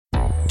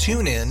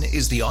TuneIn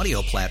is the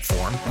audio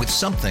platform with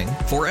something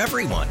for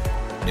everyone.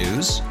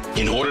 News.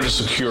 In order to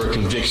secure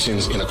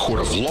convictions in a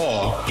court of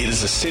law, it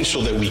is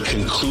essential that we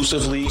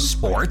conclusively.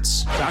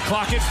 Sports. Got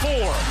clock at 4.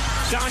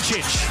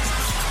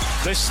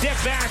 Doncic. The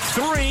step back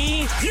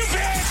 3. You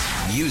bet.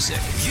 Music.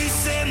 You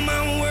set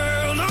my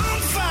world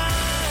on fire.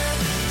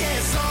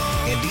 Yes,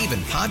 and even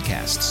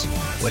podcasts.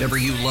 Whatever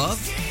you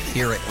love,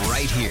 hear it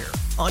right here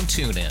on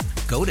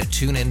TuneIn. Go to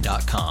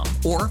TuneIn.com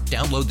or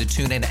download the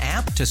TuneIn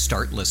app to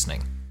start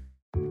listening.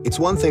 It's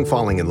one thing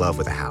falling in love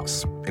with a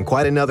house, and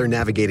quite another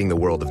navigating the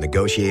world of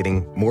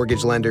negotiating,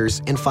 mortgage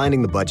lenders, and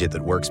finding the budget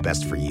that works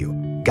best for you.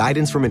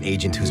 Guidance from an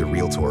agent who's a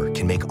Realtor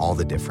can make all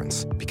the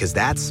difference, because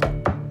that's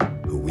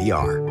who we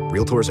are.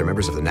 Realtors are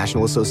members of the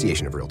National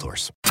Association of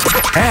Realtors.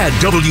 Add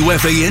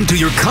WFAN to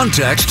your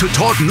contacts to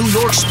talk New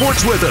York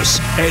sports with us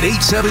at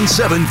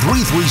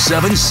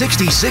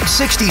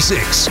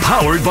 877-337-6666.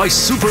 Powered by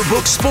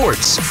Superbook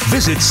Sports.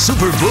 Visit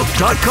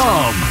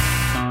superbook.com.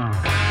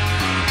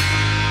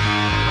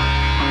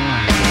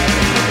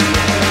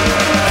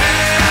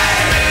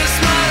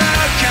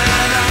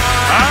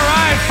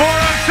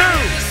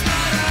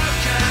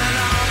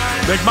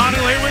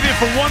 McMonigle here with you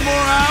for one more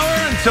hour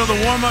until the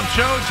warm-up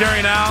show. Jerry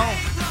and Al.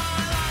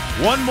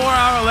 One more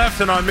hour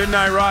left in our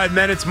midnight ride, and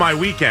then it's my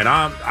weekend.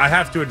 I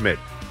have to admit,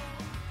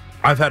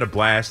 I've had a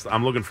blast.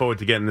 I'm looking forward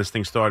to getting this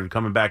thing started,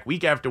 coming back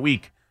week after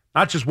week.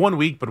 Not just 1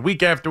 week, but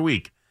week after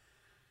week.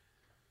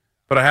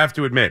 But I have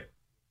to admit,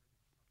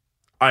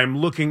 I'm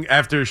looking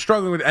after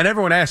struggling with, and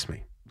everyone asks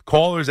me.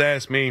 Callers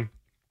ask me.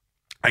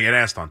 I get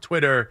asked on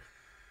Twitter.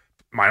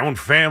 My own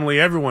family,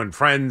 everyone,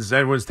 friends,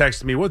 everyone's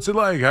texting me, what's it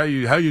like? How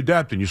you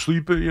adapting? You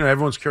sleeping? You know,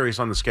 everyone's curious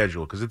on the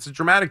schedule because it's a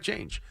dramatic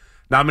change.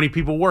 Not many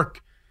people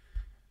work.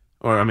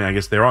 Or, I mean, I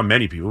guess there are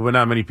many people, but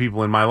not many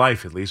people in my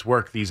life, at least,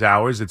 work these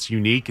hours. It's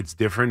unique. It's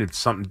different. It's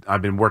something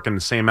I've been working the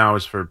same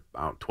hours for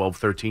 12,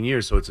 13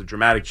 years. So it's a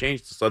dramatic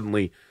change to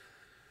suddenly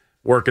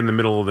work in the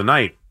middle of the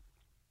night.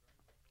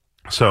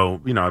 So,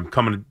 you know, I'm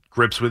coming to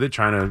grips with it,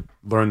 trying to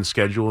learn the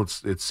schedule.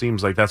 It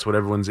seems like that's what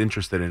everyone's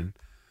interested in.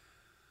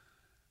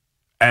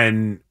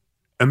 And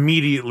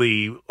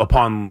immediately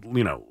upon,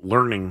 you know,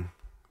 learning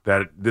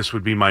that this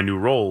would be my new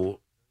role,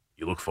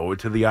 you look forward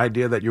to the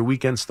idea that your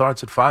weekend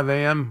starts at 5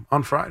 a.m.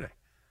 on Friday.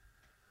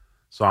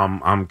 So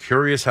I'm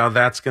curious how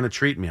that's going to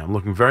treat me. I'm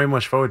looking very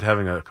much forward to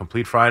having a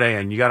complete Friday.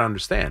 And you got to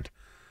understand,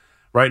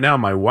 right now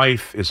my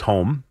wife is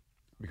home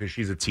because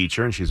she's a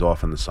teacher and she's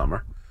off in the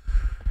summer.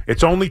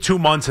 It's only 2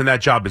 months and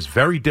that job is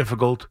very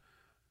difficult.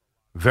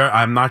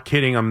 I'm not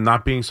kidding. I'm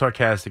not being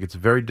sarcastic. It's a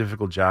very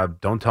difficult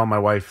job. Don't tell my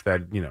wife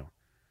that, you know,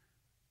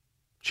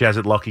 she has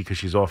it lucky because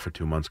she's off for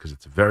 2 months because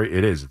it's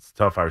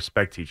tough. I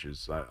respect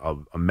teachers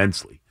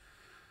immensely,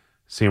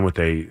 seeing what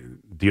they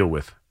deal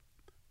with.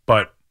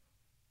 But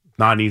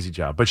not an easy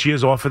job. But she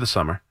is off for the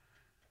summer.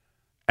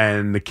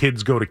 And the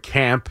kids go to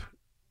camp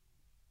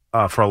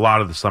for a lot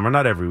of the summer.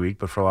 Not every week,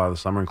 but for a lot of the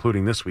summer,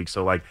 including this week.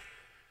 So, like,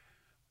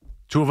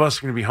 two of us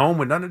are going to be home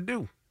with nothing to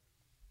do.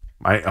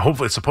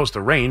 Hopefully it's supposed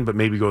to rain, but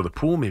maybe go to the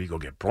pool, maybe go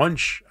get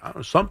brunch, I don't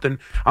know, something.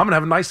 I'm going to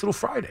have a nice little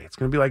Friday. It's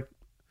going to be like,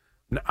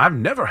 I've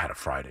never had a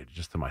Friday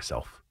just to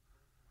myself.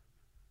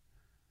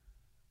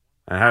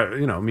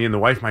 And me and the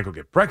wife might go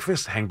get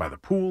breakfast, hang by the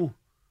pool,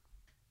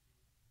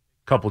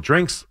 couple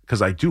drinks,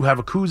 because I do have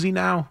a koozie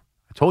now.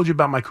 I told you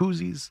about my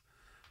koozies.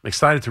 I'm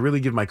excited to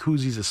really give my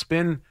koozies a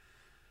spin.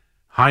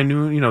 High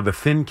Noon, the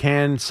thin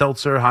can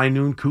seltzer High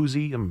Noon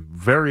koozie. I'm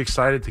very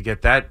excited to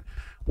get that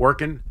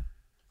working.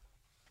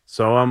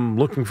 So I'm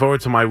looking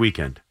forward to my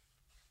weekend.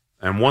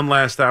 And one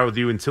last hour with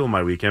you until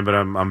my weekend, but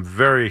I'm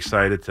very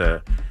excited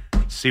to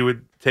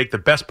take the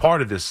best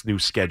part of this new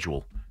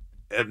schedule.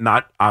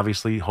 Not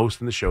obviously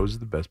hosting the shows is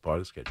the best part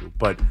of the schedule,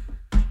 but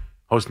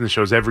hosting the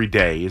shows every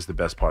day is the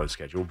best part of the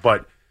schedule.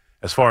 But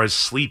as far as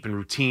sleep and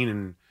routine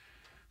and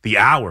the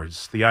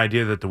hours, the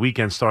idea that the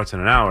weekend starts in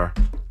an hour,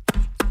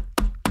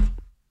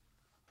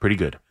 pretty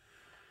good.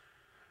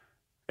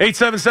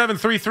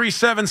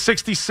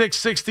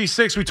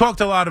 877-337-6666. We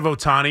talked a lot of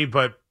Ohtani,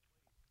 but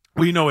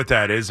we know what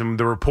that is. And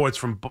the reports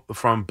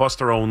from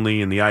Buster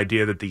Olney and the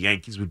idea that the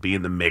Yankees would be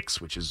in the mix,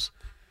 which is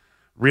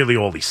really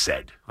all he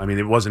said. I mean,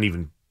 it wasn't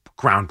even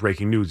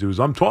groundbreaking news. It was,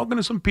 I'm talking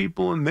to some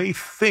people, and they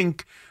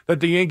think that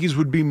the Yankees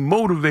would be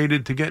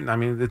motivated to get... I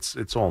mean,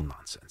 it's all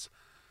nonsense.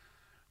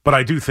 But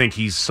I do think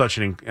he's such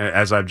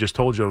as I've just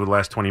told you over the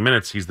last 20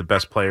 minutes, he's the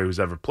best player who's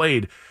ever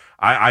played.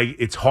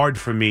 It's hard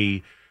for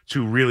me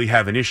to really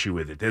have an issue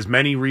with it. There's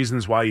many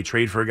reasons why you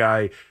trade for a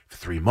guy for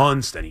 3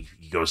 months, then he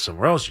goes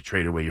somewhere else, you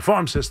trade away your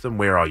farm system,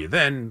 where are you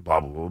then, blah,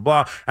 blah, blah,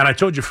 blah. And I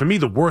told you, for me,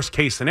 the worst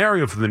case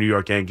scenario for the New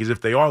York Yankees,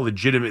 if they are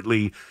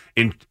legitimately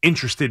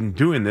interested in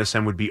doing this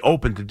and would be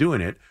open to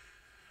doing it,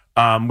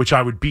 which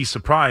I would be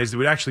surprised, it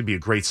would actually be a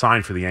great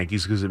sign for the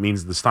Yankees because it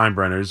means the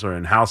Steinbrenners,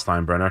 and Hal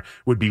Steinbrenner,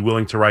 would be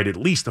willing to write at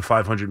least a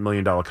 $500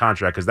 million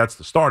contract because that's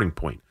the starting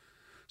point.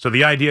 So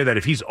the idea that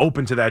if he's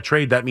open to that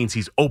trade, that means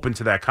he's open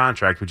to that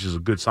contract, which is a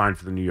good sign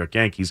for the New York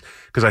Yankees,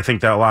 because I think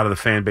that a lot of the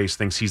fan base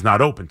thinks he's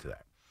not open to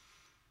that.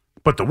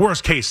 But the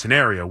worst case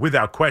scenario,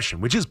 without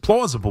question, which is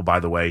plausible, by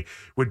the way,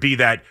 would be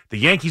that the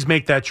Yankees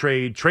make that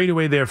trade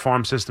away their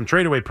farm system,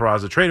 trade away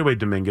Peraza, trade away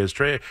Dominguez.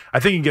 I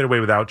think you can get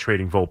away without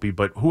trading Volpe,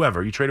 but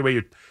whoever. You trade away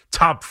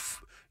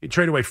you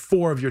trade away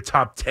 4 of your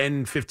top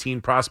 10,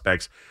 15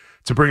 prospects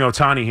to bring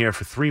Ohtani here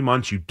for 3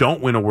 months. You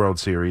don't win a World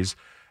Series,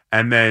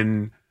 and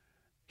then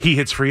he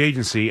hits free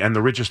agency, and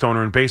the richest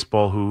owner in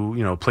baseball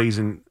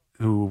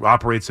who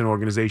operates an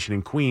organization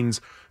in Queens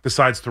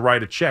decides to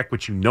write a check,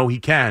 which he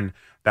can,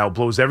 that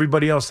blows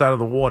everybody else out of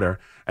the water,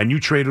 and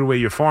you traded away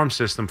your farm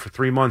system for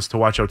 3 months to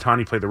watch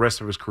Ohtani play the rest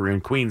of his career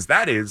in Queens.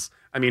 That is,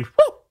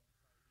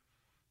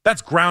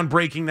 that's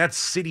groundbreaking. That's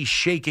city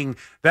shaking.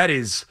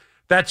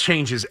 That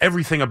changes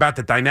everything about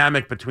the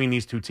dynamic between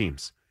these two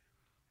teams.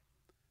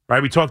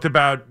 Right? We talked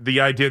about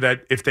the idea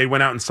that if they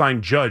went out and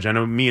signed Judge, I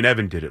know me and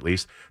Evan did at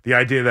least, the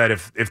idea that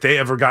if they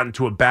ever got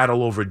into a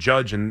battle over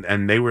Judge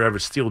and they were ever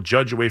steal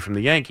Judge away from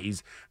the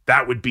Yankees,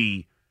 that would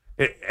be,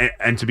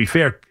 and to be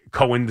fair,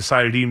 Cohen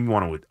decided he didn't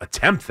want to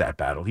attempt that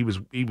battle. He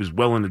was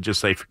willing to just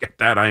say, forget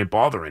that, I ain't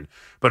bothering.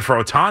 But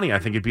for Ohtani, I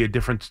think it'd be a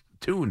different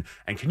tune.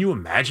 And can you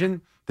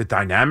imagine the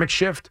dynamic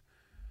shift?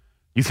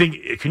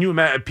 Can you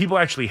imagine, people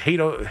actually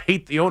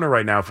hate the owner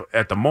right now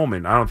at the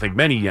moment. I don't think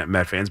many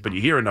Met fans, but you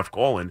hear enough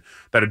calling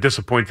that are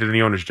disappointed in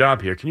the owner's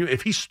job here.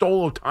 If he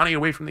stole Ohtani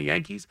away from the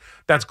Yankees,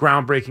 that's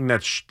groundbreaking,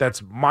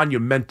 that's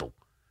monumental.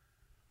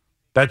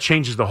 That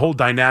changes the whole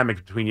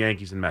dynamic between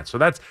Yankees and Mets. So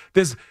that's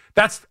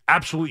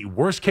absolutely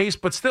worst case,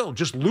 but still,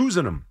 just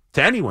losing them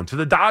to anyone, to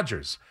the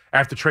Dodgers,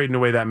 after trading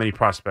away that many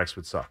prospects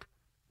would suck.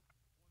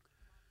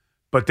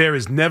 But there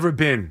has never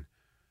been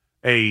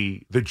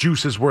the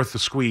juice is worth the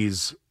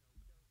squeeze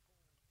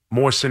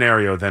more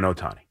scenario than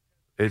Ohtani.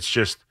 It's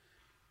just,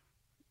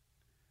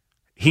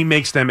 he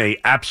makes them a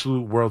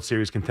absolute World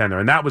Series contender.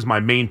 And that was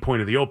my main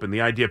point of the Open. The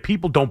idea,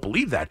 people don't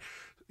believe that.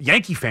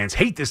 Yankee fans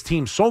hate this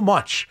team so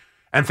much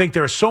and think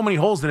there are so many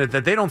holes in it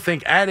that they don't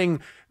think adding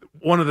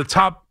one of the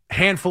top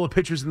handful of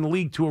pitchers in the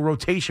league to a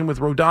rotation with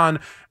Rodon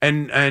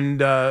and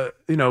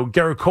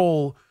Garrett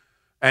Cole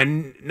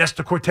and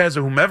Nestor Cortez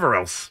or whomever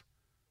else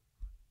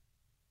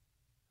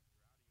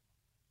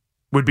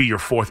would be your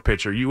fourth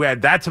pitcher. You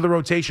add that to the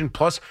rotation,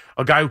 plus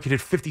a guy who can hit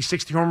 50,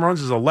 60 home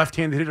runs as a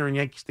left-handed hitter in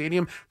Yankee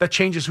Stadium, that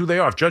changes who they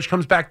are. If Judge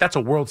comes back, that's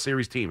a World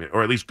Series team,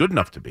 or at least good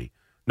enough to be.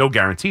 No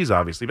guarantees,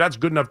 obviously, but that's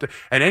good enough to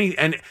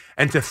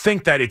and to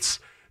think that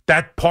it's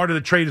that part of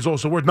the trade is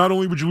also worth, not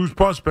only would you lose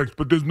prospects,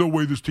 but there's no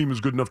way this team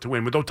is good enough to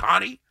win. With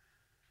Ohtani,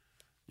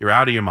 you're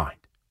out of your mind.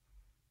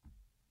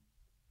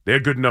 They're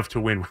good enough to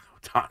win with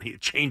Ohtani.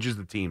 It changes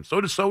the team.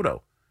 So does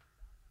Soto.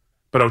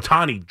 But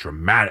Ohtani,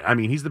 dramatic. I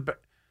mean, he's the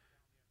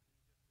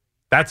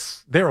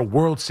best. They're a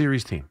World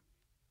Series team.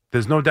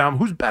 There's no doubt.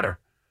 Who's better?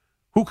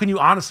 Who can you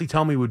honestly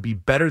tell me would be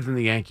better than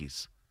the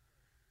Yankees?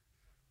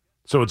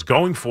 So it's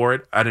going for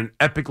it at an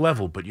epic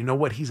level. But you know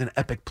what? He's an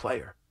epic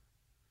player.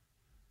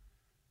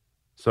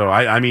 So,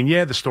 I mean,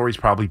 the story's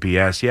probably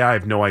BS. I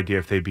have no idea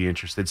if they'd be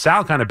interested.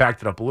 Sal kind of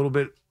backed it up a little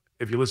bit.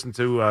 If you listen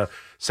to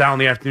Sal in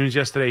the afternoons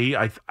yesterday,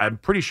 I'm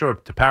pretty sure,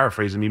 to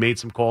paraphrase him, he made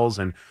some calls,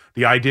 and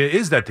the idea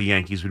is that the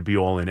Yankees would be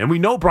all in. And we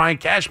know Brian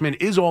Cashman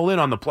is all in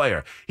on the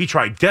player. He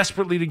tried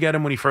desperately to get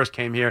him when he first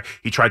came here.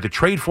 He tried to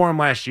trade for him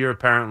last year,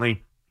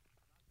 apparently.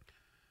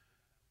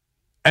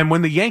 And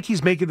when the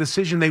Yankees make a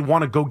decision they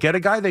want to go get a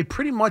guy, they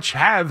pretty much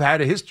have had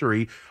a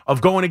history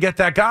of going to get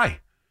that guy.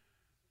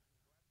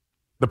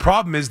 The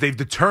problem is they've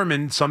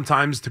determined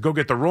sometimes to go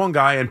get the wrong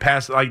guy and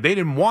pass. Like, they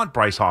didn't want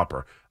Bryce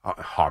Harper.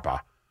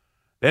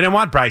 They didn't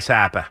want Bryce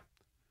Harper.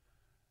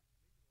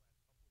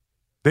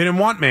 They didn't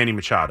want Manny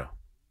Machado.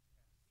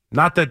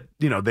 Not that,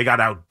 they got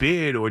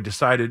outbid or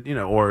decided,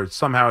 or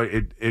somehow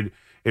it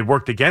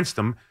worked against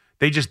them.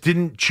 They just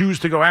didn't choose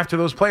to go after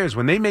those players.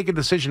 When they make a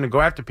decision to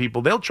go after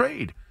people, they'll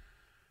trade.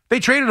 They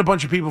traded a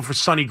bunch of people for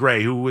Sonny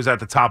Gray, who was at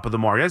the top of the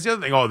market. That's the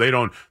other thing. Oh, they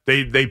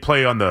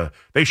play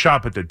they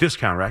shop at the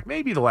discount rack.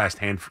 Maybe the last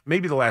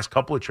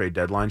couple of trade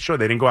deadlines. Sure,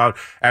 they didn't go out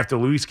after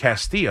Luis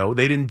Castillo.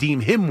 They didn't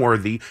deem him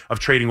worthy of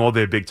trading all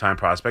their big time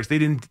prospects. They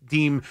didn't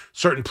deem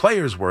certain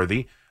players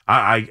worthy.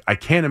 I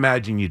can't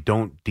imagine you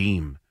don't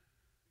deem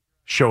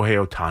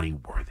Shohei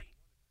Ohtani worthy.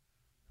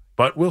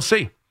 But we'll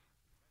see.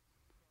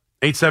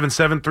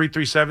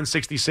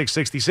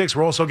 877-337-6666.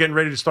 We're also getting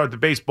ready to start the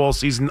baseball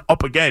season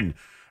up again,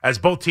 as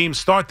both teams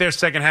start their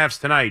second halves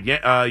tonight.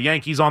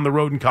 Yankees on the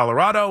road in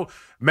Colorado,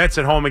 Mets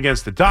at home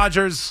against the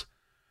Dodgers,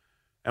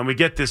 and we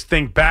get this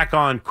thing back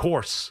on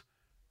course.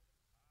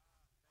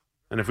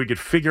 And if we could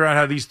figure out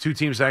how these two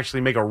teams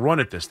actually make a run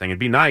at this thing, it'd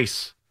be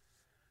nice.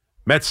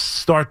 Mets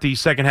start the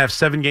second half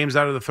 7 games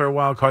out of the third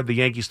wild card. The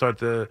Yankees start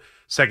the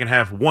second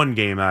half 1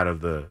 game out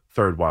of the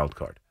third wild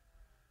card.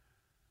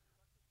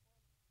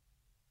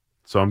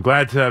 So I'm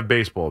glad to have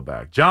baseball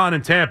back. John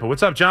in Tampa.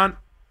 What's up, John?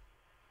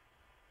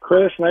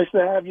 Chris, nice to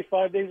have you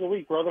 5 days a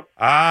week, brother.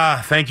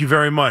 Thank you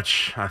very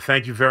much.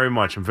 Thank you very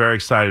much. I'm very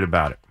excited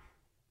about it.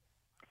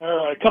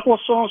 A couple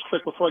of songs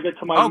quick before I get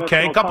to my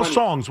Okay, a couple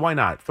songs. Why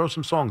not? Throw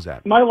some songs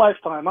at me. My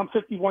lifetime. I'm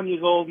 51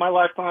 years old. My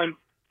lifetime.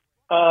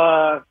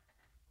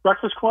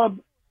 Breakfast Club,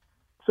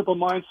 Simple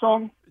Minds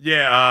song.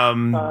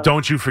 Yeah,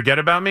 Don't You Forget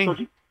About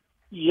Me?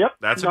 Yep.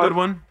 That's a good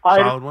one.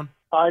 Solid one.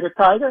 Eye of the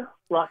Tiger,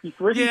 Rocky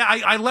 3. Yeah,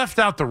 I left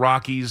out the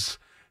Rockies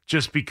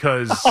just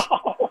because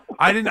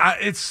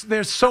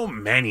there's so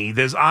many.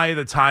 There's Eye of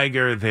the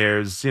Tiger.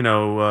 There's, in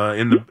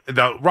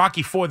the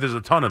Rocky 4, there's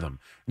a ton of them.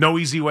 No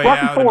Easy Way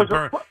Rocky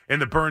Out, in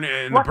the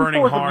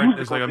Burning Heart,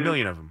 there's like a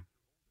million of them.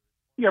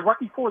 Yeah,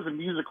 Rocky 4 is a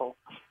musical.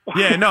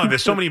 Yeah, no,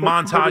 there's so many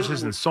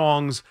montages and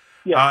songs.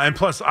 Yeah. And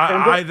plus,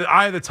 Eye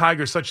of the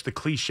Tiger is such the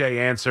cliche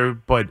answer,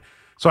 but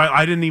so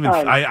I didn't even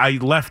I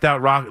left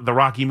out the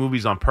Rocky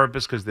movies on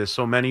purpose because there's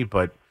so many.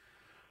 But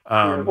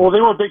well,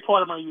 they were a big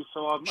part of my youth,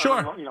 so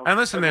sure. And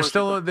listen, they're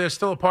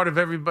still a part of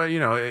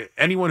everybody.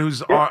 Anyone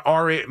who's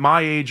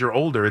my age or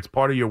older, it's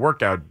part of your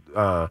workout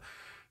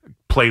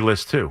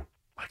playlist too.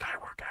 Like I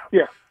work out.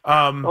 Yeah.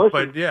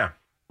 But yeah.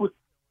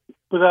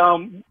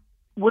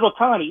 With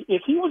Ohtani,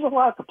 if he was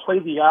allowed to play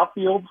the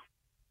outfield,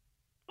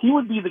 he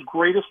would be the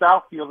greatest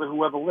outfielder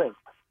who ever lived.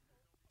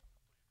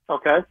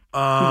 Okay?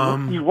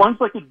 He runs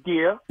like a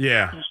deer.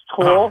 Yeah. He's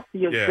tall.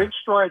 He has big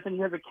strides, and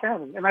he has a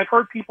cannon. And I've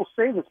heard people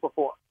say this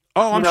before.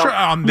 Oh, I'm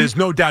sure. There's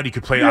no doubt he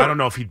could play. Yeah. I don't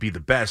know if he'd be the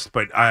best,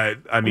 but I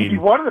mean, he's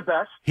one of the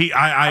best.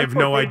 I have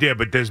no idea,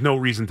 but there's no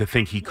reason to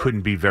think he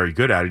couldn't be very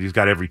good at it. He's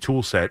got every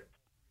tool set.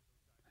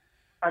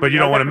 But you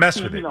don't want to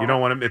mess with it. You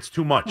don't want to. It's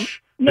too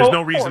much. There's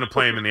no reason to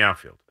play him in the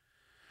outfield.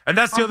 And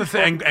that's the other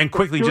thing. And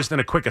quickly, just in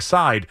a quick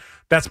aside,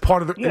 that's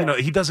part of the.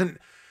 He doesn't,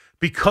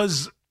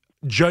 because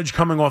Judge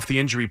coming off the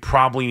injury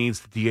probably needs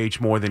to DH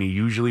more than he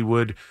usually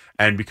would,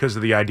 and because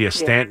of the idea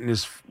Stanton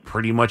is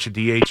pretty much a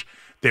DH,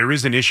 there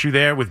is an issue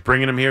there with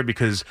bringing him here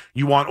because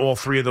you want all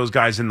three of those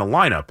guys in the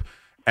lineup,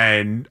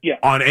 and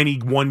on any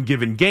one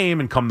given game,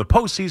 and come the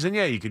postseason,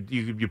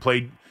 you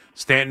play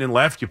Stanton in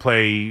left, you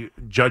play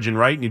Judge in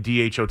right, and you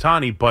DH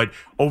Ohtani. But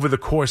over the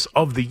course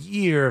of the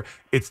year,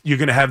 you're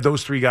going to have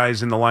those three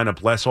guys in the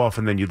lineup less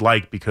often than you'd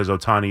like because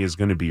Ohtani is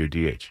going to be your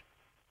DH.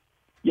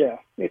 Yeah,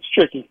 it's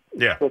tricky.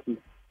 It's tricky.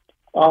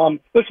 Listen,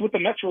 with the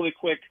Mets really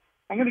quick,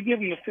 I'm going to give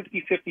them a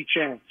 50-50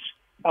 chance.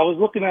 I was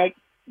looking at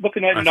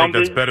numbers. I think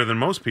that's better than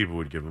most people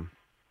would give them.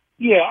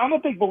 Yeah, I'm a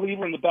big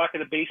believer in the back of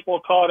the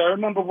baseball card. I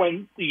remember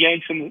when the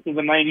Yanks in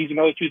the 90s and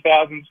early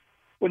 2000s,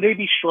 when they'd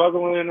be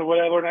struggling or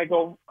whatever, and I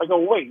go,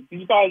 wait,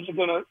 these guys are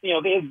going to,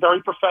 they have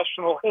very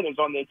professional hitters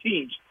on their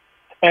teams.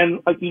 And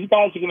these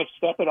guys are going to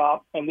step it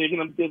up, and they're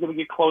going to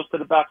get close to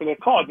the back of their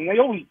cards, and they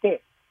always did.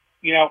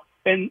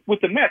 And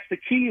with the Mets, the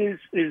key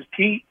is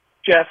Pete,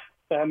 Jeff,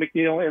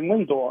 McNeil, and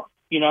Lindor.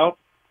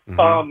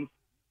 Mm-hmm.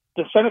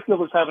 The center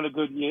fielder's having a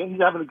good year.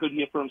 He's having a good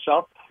year for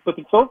himself. But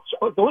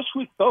those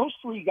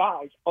three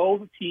guys owe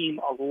the team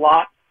a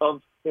lot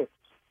of hits.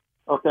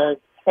 Okay,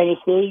 and if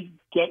they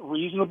get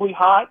reasonably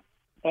hot,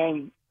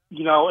 and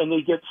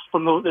they get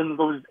from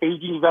those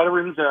aging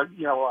veterans,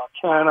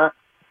 Canna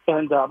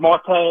and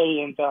Marte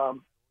and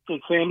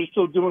Sammy's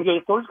still doing good.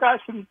 If those guys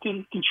can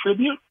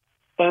contribute,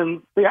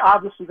 then they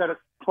obviously got to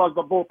plug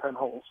the bullpen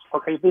holes.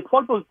 Okay, if they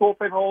plug those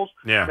bullpen holes,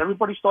 and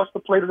everybody starts to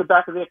play to the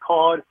back of their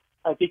card,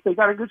 I think they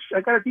got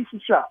a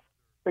decent shot.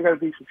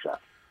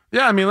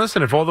 Yeah, I mean,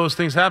 listen, if all those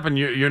things happen,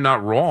 you're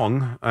not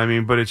wrong. I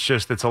mean, but it's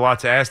a lot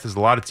to ask. There's a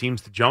lot of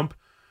teams to jump,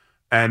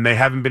 and they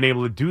haven't been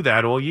able to do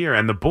that all year.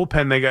 And the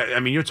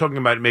bullpen, you're talking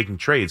about making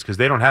trades because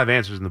they don't have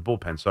answers in the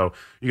bullpen. So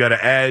you got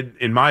to add,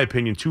 in my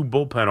opinion, 2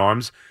 bullpen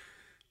arms.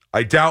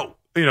 I doubt,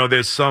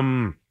 there's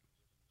some.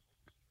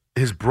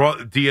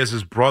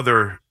 Diaz's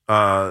brother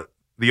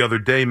the other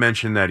day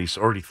mentioned that he's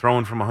already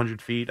thrown from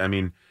 100 feet. I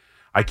mean,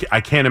 I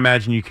can't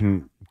imagine you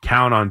can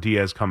count on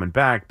Diaz coming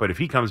back, but if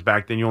he comes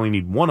back, then you only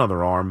need one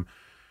other arm.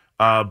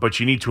 But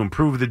you need to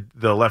improve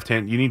the left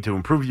hand. You need to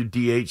improve your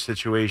DH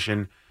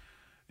situation.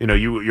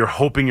 You're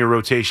hoping your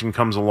rotation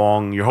comes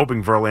along. You're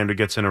hoping Verlander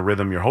gets in a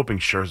rhythm. You're hoping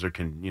Scherzer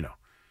can,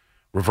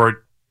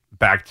 revert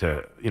back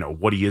to,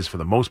 what he is for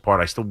the most part.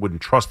 I still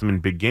wouldn't trust him in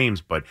big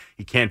games, but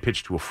he can't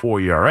pitch to a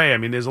 4 ERA. I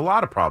mean, there's a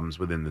lot of problems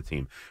within the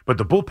team, but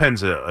the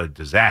bullpen's a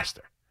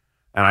disaster,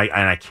 and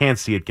I can't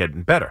see it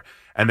getting better.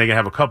 And they're going to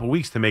have a couple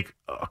weeks to make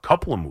a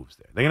couple of moves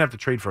there. They're going to have to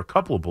trade for a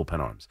couple of bullpen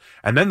arms.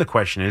 And then the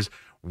question is,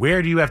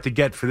 where do you have to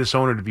get for this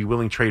owner to be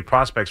willing to trade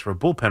prospects for a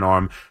bullpen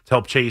arm to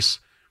help chase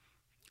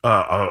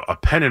a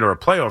pennant or a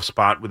playoff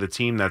spot with a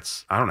team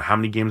that's, I don't know how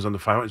many games on the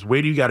 500?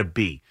 Where do you got to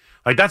be?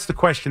 That's the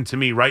question to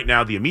me right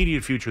now, the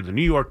immediate future of the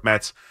New York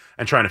Mets,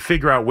 and trying to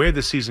figure out where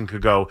this season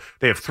could go.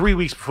 They have 3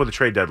 weeks before the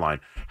trade deadline.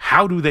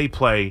 How do they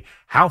play?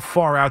 How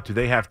far out do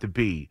they have to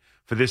be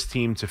for this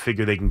team to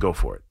figure they can go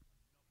for it?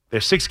 They're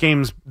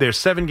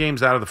 7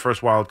 games out of the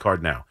first wild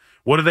card now.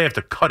 What do they have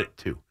to cut it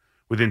to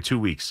within 2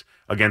 weeks?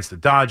 Against the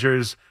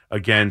Dodgers,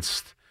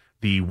 against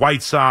the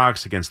White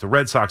Sox, against the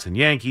Red Sox and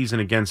Yankees,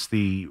 and against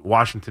the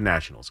Washington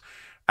Nationals.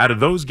 Out of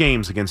those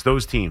games against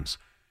those teams,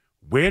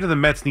 where do the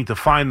Mets need to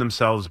find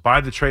themselves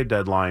by the trade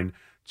deadline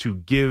to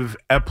give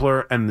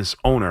Epler and this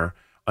owner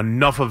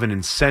enough of an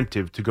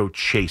incentive to go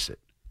chase it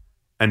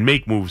and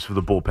make moves for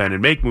the bullpen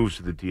and make moves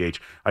for the DH?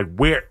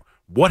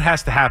 What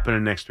has to happen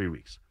in the next 3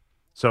 weeks?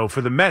 So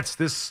for the Mets,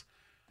 this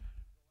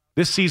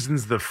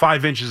season's the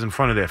 5 inches in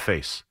front of their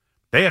face.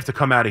 They have to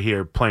come out of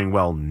here playing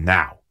well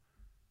now.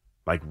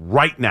 Like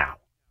right now.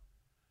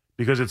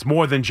 Because it's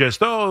more than just,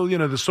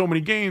 there's so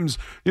many games.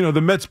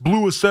 The Mets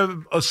blew a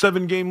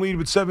 7-game lead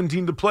with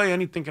 17 to play.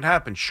 Anything can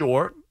happen.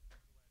 Sure,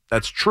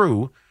 that's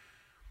true.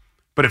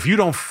 But if you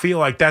don't feel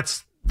like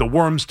that's the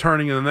worms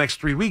turning in the next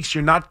 3 weeks,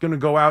 you're not going to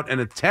go out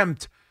and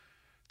attempt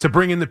to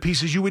bring in the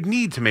pieces you would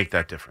need to make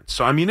that difference.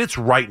 So, it's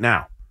right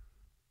now.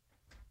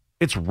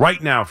 It's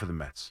right now for the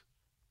Mets.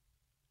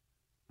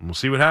 And we'll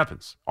see what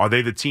happens. Are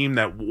they the team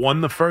that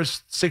won the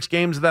first 6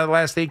 games of that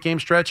last 8-game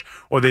stretch?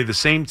 Or are they the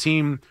same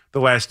team the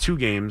last 2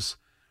 games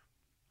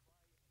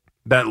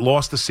that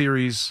lost the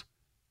series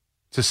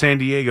to San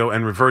Diego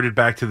and reverted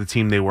back to the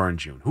team they were in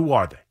June? Who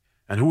are they?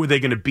 And who are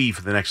they going to be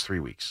for the next 3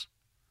 weeks?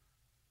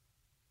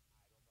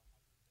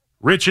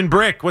 Rich and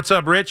Brick. What's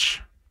up,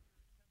 Rich?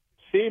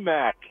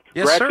 CMac.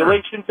 Yes,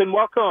 Congratulations and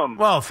welcome.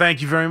 Well,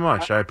 thank you very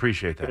much. I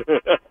appreciate that.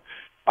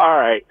 All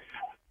right.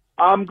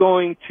 I'm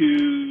going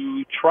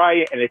to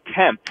try an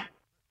attempt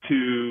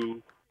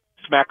to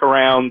smack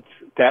around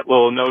that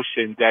little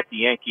notion that the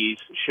Yankees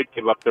should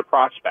give up their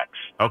prospects.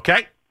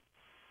 Okay.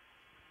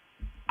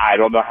 I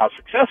don't know how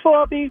successful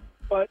I'll be,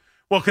 but...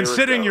 Well,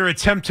 considering your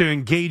attempt to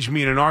engage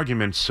me in an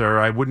argument, sir,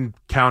 I wouldn't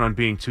count on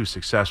being too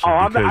successful.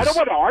 I don't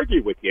want to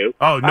argue with you.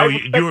 Oh, no,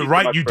 you're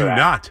right. You do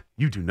not.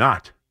 You do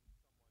not.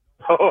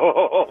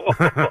 Oh,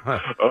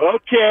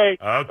 okay.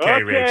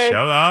 Okay, Rich.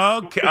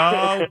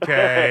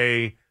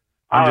 Okay.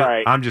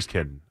 I'm just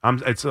kidding. I'm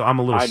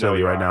a little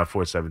silly right now at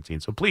 4:17.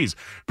 So please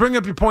bring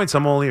up your points.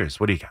 I'm all ears.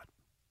 What do you got?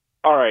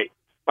 All right.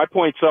 My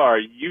points are: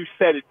 you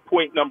said it.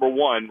 Point number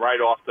 1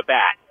 right off the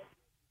bat.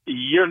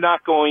 You're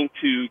not going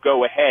to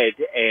go ahead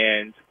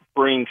and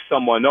bring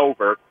someone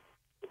over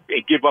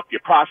and give up your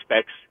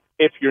prospects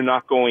if you're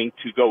not going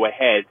to go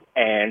ahead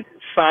and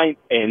sign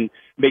and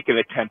make an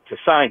attempt to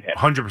sign him.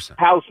 100%.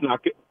 Hal's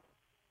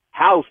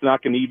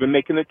not going to even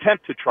make an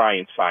attempt to try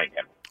and sign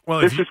him.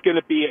 Well, this is going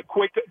to be a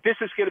quick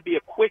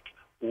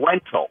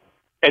rental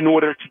in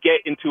order to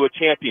get into a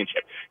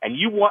championship. And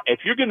if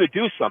you're going to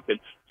do something,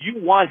 you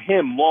want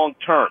him long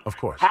term. Of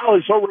course. Hal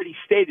has already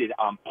stated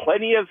on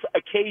plenty of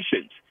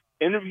occasions,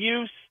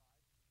 interviews,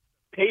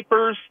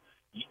 papers,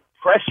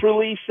 press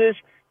releases,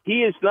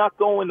 he is not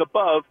going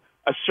above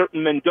a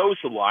certain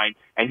Mendoza line,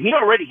 and he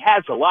already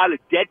has a lot of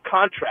dead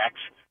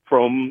contracts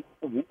from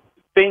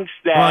things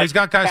that. Well, he's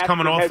got guys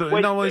coming off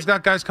he's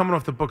got guys coming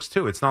off the books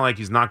too. It's not like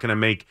he's not going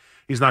to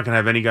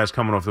have any guys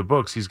coming off the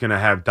books. He's going to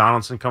have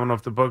Donaldson coming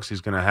off the books.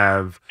 He's going to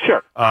have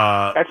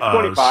that's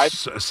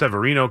 25.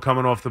 Severino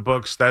coming off the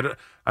books. He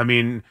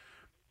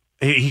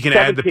can 17.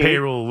 Add the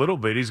payroll a little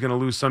bit. He's going to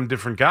lose some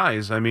different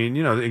guys.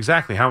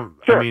 Exactly how.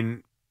 Sure.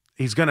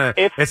 He's going to.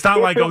 It's not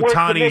like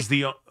Ohtani's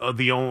the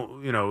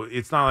only.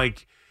 It's not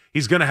like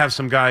he's going to have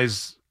some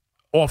guys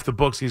off the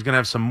books. He's going to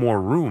have some more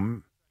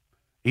room.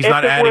 He's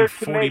not adding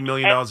 $40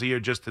 million a year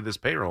just to this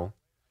payroll.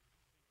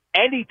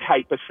 Any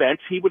type of sense,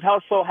 he would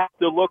also have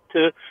to look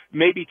to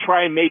maybe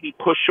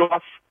push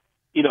off,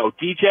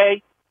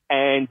 DJ,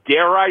 and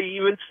dare I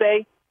even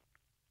say,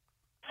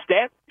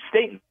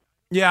 Stanton.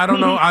 Yeah,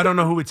 I don't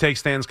know who would take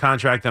Stan's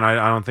contract, and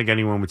I don't think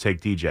anyone would take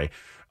DJ.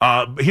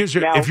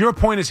 If your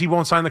point is he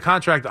won't sign the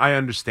contract, I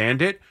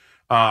understand it.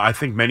 I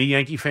think many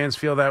Yankee fans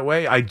feel that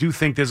way. I do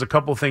think there's a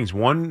couple things.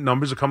 One,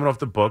 numbers are coming off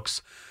the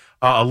books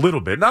a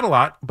little bit, not a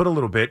lot, but a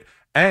little bit.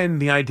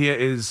 And the idea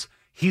is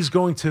he's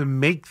going to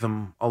make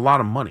them a lot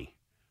of money.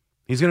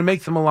 He's going to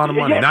make them a lot of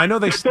money. Yeah, now I know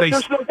they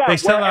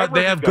sell out.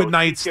 They have good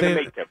nights.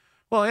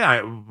 Well,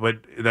 yeah, but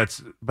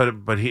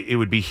it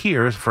would be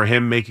here for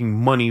him making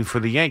money for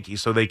the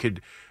Yankees, so they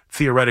could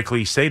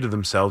theoretically say to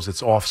themselves,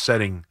 it's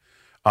offsetting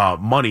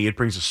money. It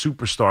brings a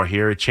superstar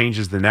here. It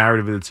changes the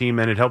narrative of the team,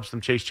 and it helps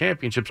them chase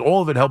championships.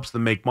 All of it helps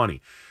them make money.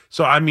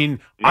 So,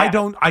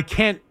 I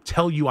can't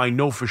tell you I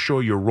know for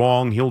sure you're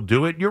wrong. He'll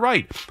do it. You're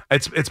right.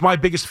 It's my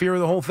biggest fear of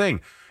the whole thing.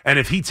 And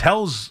if he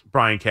tells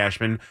Brian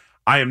Cashman,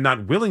 I am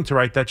not willing to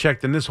write that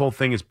check, then this whole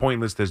thing is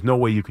pointless. There's no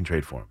way you can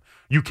trade for him.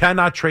 You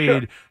cannot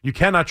trade. Sure. You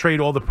cannot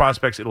trade all the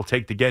prospects it'll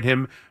take to get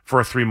him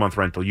for a 3-month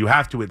rental. You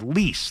have to at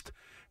least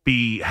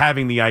be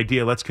having the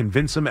idea, let's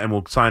convince him and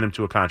we'll sign him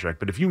to a contract.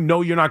 But if you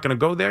know you're not going to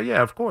go there,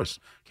 yeah, of course.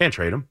 Can't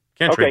trade him.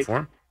 Can't trade for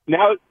him.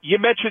 Now, you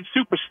mentioned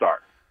superstar.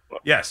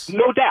 Yes.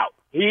 No doubt.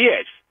 He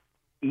is.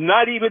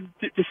 Not even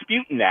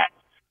disputing that.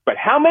 But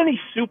how many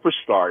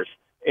superstars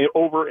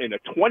over in a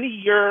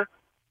 20-year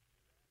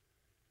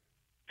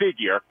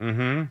figure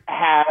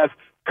have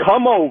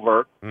come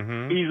over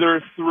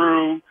either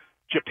through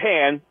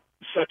Japan,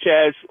 such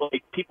as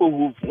like people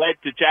who've led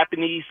the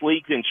Japanese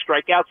leagues in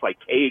strikeouts like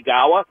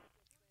Keigawa,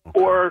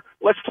 or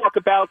let's talk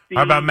about the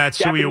How about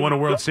Matsui, who won a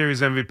World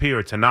Series MVP,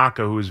 or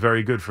Tanaka, who was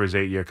very good for his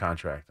 8-year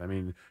contract? I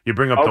mean, you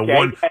bring up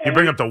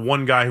the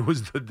one guy who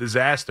was the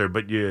disaster,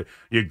 but you're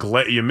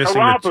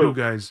missing the two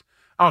guys.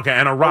 Okay,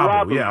 and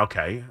Arabu. Yeah,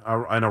 okay,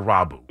 and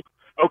Arabu.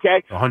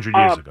 Okay, 100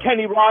 years ago.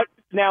 Kenny Rod.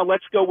 Now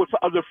let's go with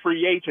other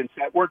free agents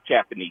that were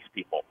Japanese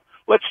people.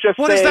 let's just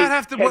what say... does that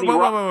have to... Kenny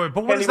wait.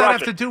 But what does that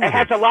have to do with it?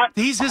 Has a lot,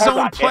 he's his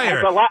own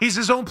player. He's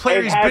his own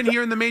player. He's been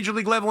here in the major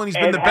league level, and he's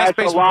been the best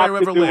baseball player who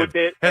ever lived.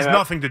 It has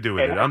nothing to do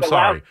with it. I'm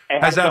sorry.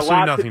 It has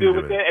absolutely nothing to do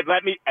with it.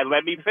 And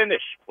let me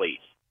finish, please.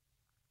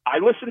 I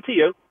listen to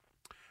you.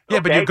 Yeah,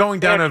 but you're going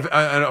down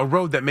a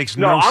road that makes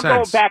no sense. No, I'm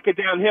going back a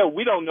downhill.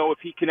 We don't know if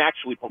he can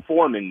actually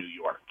perform in New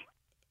York.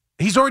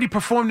 He's already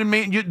performed in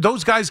Maine.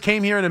 Those guys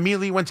came here and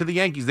immediately went to the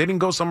Yankees. They didn't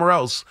go somewhere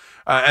else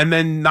and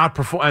then not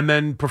perform, and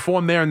then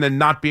perform there and then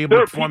not be able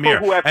to perform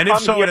here. And if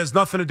so, it has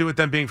nothing to do with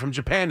them being from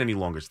Japan any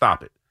longer.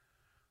 Stop it.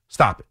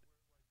 Stop it.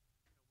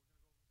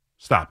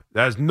 Stop it.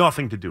 That has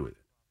nothing to do with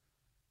it.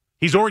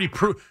 He's already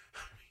proved.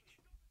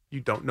 You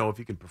don't know if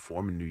he can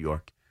perform in New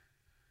York.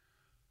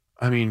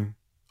 I mean,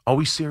 are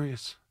we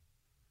serious?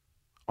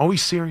 Are we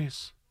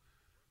serious?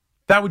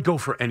 That would go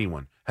for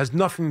anyone. Has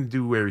nothing to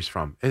do where he's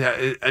from.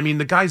 I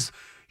mean,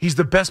 he's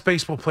the best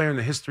baseball player in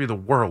the history of the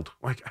world.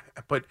 Like,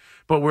 but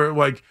we're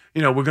like,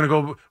 we're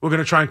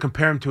gonna try and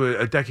compare him to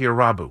a Hideki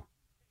Arabu.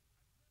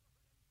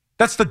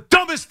 That's the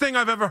dumbest thing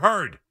I've ever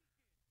heard.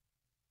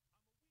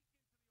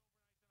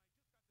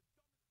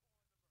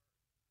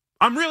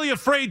 I'm really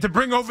afraid to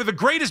bring over the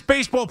greatest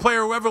baseball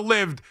player who ever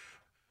lived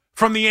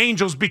from the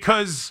Angels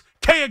because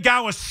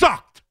Keiagawa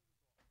sucked.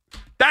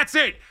 That's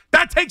it.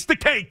 That takes the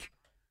cake.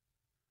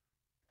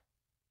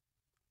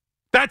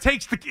 That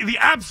takes the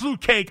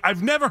absolute cake.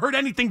 I've never heard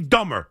anything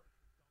dumber.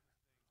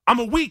 I'm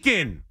a week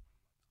in.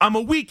 I'm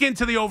a week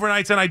into the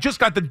overnights, and I just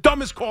got the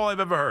dumbest call I've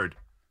ever heard.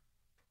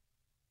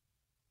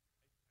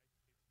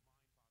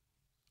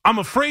 I'm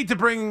afraid to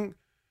bring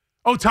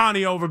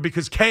Ohtani over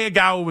because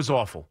Keiagawa was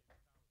awful.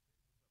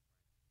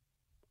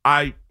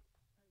 I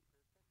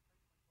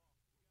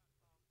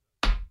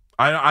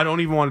don't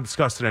even want to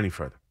discuss it any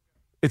further.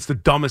 It's the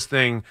dumbest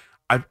thing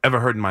I've ever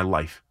heard in my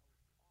life.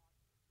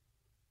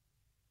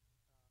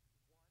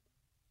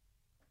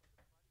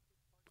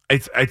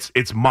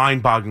 It's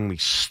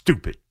mind-bogglingly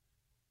stupid.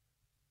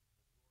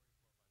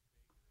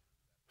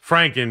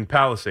 Frank in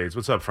Palisades.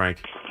 What's up,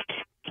 Frank?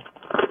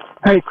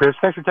 Hey, Chris.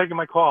 Thanks for taking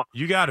my call.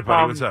 You got it,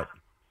 buddy. What's up?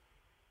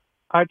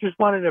 I just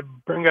wanted to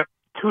bring up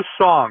two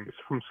songs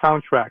from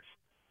soundtracks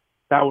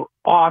that were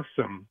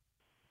awesome.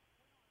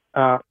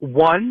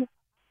 One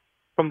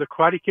from The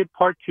Karate Kid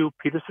Part 2,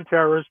 Peter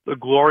Cetera's The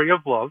Glory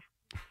of Love.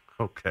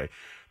 Okay.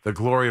 The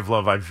Glory of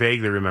Love. I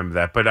vaguely remember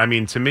that. But, I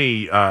mean, to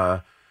me...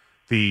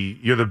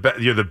 You're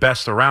the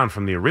best around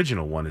from the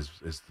original one is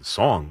the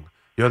song.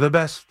 You're the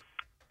best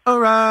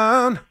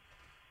around.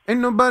 Ain't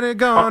nobody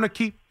gonna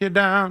keep you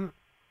down.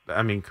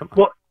 I mean, come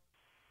on.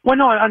 Well,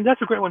 no, and that's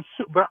a great one.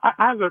 But I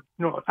have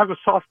a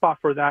soft spot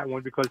for that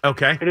one because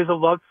it is a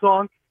love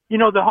song.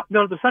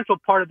 The central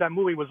part of that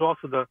movie was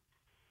also the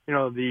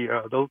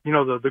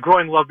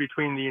growing love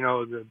between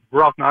the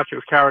Ralph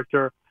Macchio's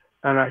character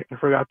and I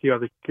forgot the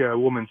other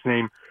woman's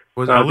name.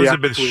 Was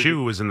Elizabeth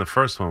Shue was in the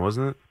first one,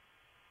 wasn't it?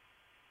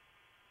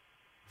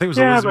 I think it was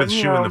Elizabeth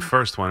Shue in the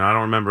first one. I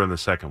don't remember in the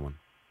second one.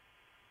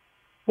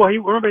 Well,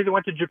 remember they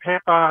went to Japan.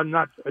 In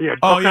the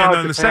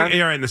second.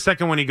 Yeah, right. In the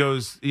second one, he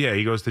goes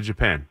to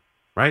Japan,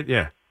 right?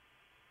 Yeah.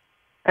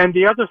 And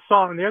the other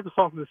song from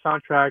the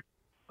soundtrack,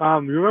 you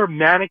remember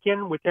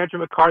 "Mannequin" with Andrew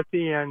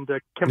McCarthy and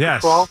Kim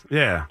Cattrall?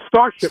 Yeah.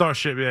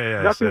 Starship.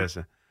 Yeah.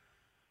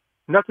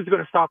 Nothing's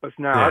gonna stop us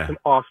now. Yeah. That's an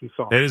awesome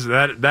song. It is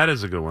that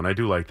is a good one. I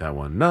do like that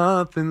one.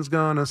 Nothing's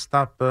gonna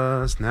stop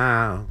us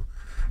now.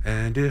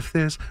 And if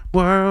this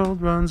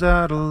world runs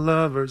out of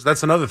lovers...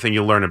 That's another thing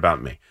you'll learn about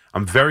me.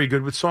 I'm very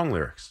good with song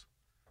lyrics.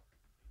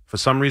 For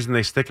some reason,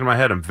 they stick in my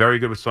head. I'm very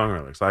good with song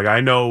lyrics. Like, I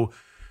know...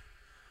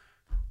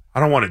 I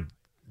don't want to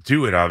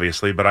do it,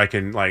 obviously, but I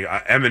can... Like,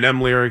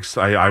 Eminem lyrics,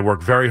 I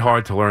work very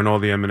hard to learn all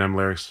the Eminem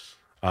lyrics.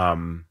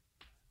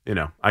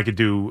 I could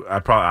do...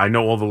 I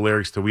know all the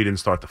lyrics to We Didn't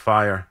Start the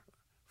Fire.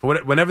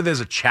 Whenever there's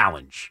a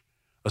challenge,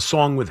 a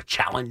song with a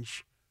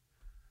challenge,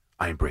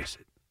 I embrace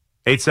it.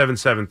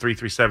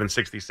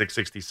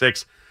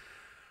 877-337-6666.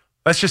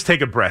 Let's just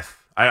take a breath.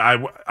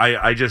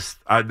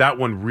 That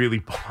one really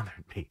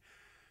bothered me.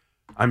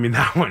 I mean,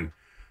 that one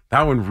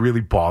really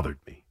bothered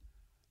me.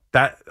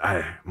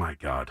 My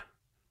God.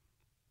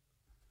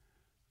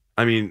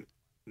 I mean,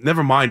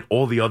 never mind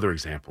all the other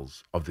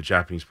examples of the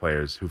Japanese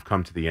players who've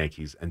come to the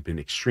Yankees and been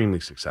extremely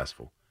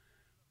successful.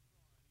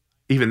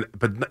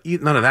 But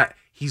none of that.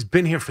 He's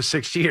been here for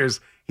 6 years.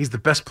 He's the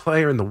best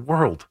player in the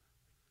world.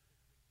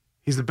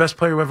 He's the best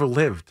player who ever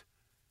lived.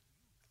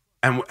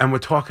 And we're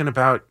talking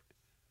about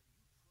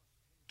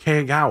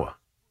Keiagawa.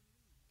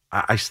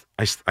 I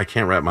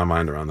can't wrap my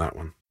mind around that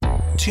one.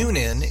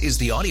 TuneIn is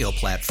the audio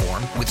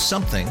platform with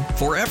something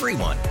for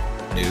everyone.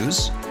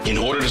 News. In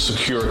order to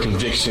secure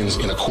convictions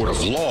in a court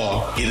of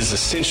law, it is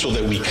essential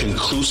that we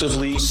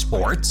conclusively...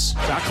 Sports.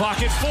 Got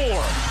clock at 4.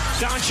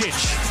 Doncic.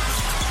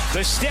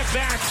 The step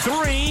back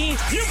 3.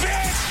 You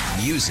bet.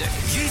 Music.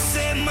 You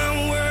set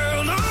my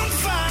world on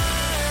fire.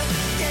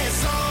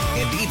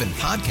 And even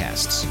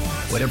podcasts.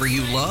 Whatever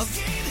you love,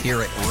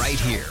 hear it right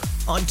here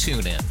on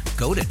TuneIn.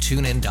 Go to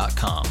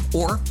TuneIn.com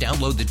or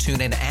download the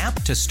TuneIn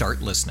app to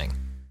start listening.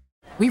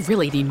 We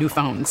really need new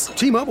phones.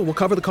 T-Mobile will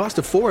cover the cost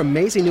of 4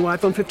 amazing new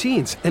iPhone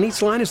 15s, and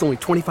each line is only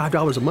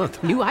 $25 a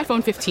month. New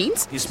iPhone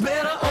 15s? It's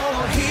better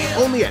over here.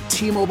 Only at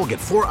T-Mobile, get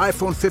 4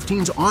 iPhone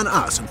 15s on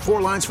us and 4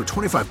 lines for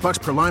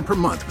 $25 per line per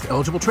month with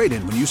eligible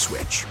trade-in when you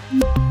switch.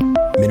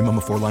 Minimum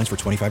of 4 lines for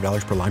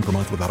 $25 per line per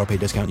month with autopay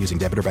discount using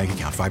debit or bank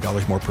account.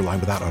 $5 more per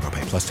line without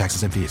autopay, plus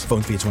taxes and fees.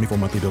 Phone fee at 24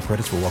 monthly bill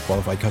credits for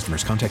well-qualified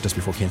customers. Contact us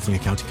before canceling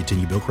account to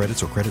continue bill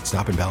credits or credit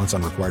stop and balance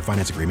on required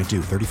finance agreement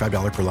due.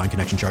 $35 per line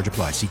connection charge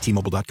applies. See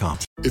T-Mobile.com.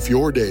 If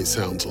your day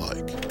sounds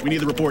like... We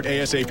need the report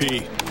ASAP.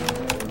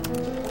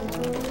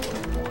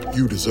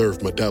 You deserve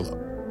Modelo.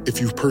 If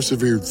you've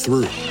persevered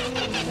through...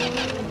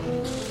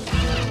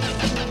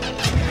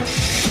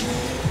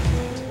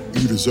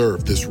 You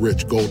deserve this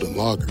rich golden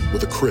lager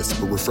with a crisp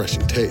but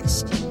refreshing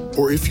taste.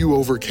 Or if you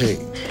overcame...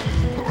 2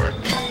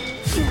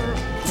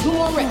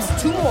 more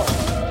reps, 2 more.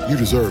 You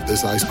deserve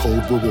this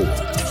ice-cold reward.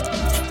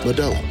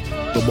 Modelo,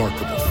 the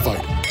Markable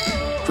Fighter.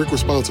 Drink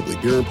responsibly.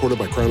 Beer imported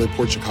by Crown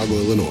Imports, Chicago,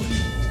 Illinois.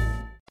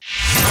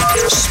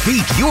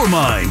 Speak your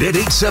mind at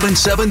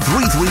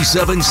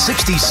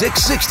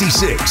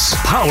 877-337-6666.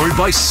 Powered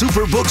by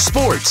Superbook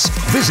Sports.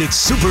 Visit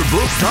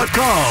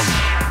superbook.com.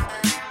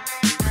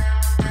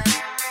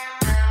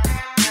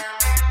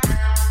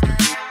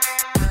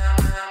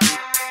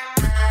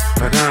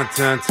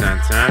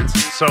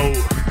 So,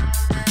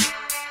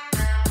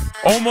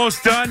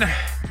 almost done.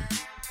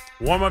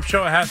 Warm-up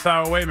show a half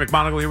hour away.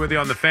 McMonigle here with you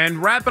on the Fan.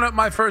 Wrapping up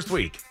my first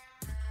week.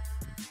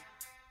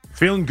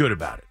 Feeling good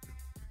about it.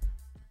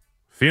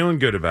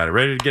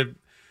 Ready to get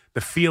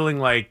the feeling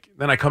like,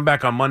 then I come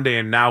back on Monday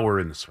and now we're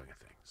in the swing of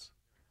things.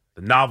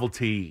 The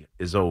novelty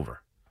is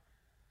over.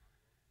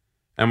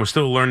 And we're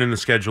still learning the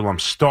schedule. I'm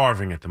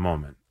starving at the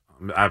moment.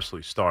 I'm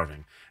absolutely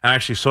starving. I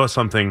actually saw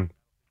something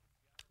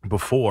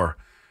before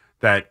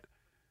that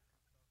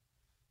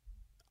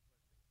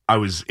I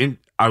was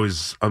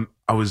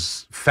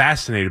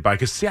fascinated by,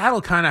 because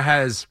Seattle kind of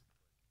has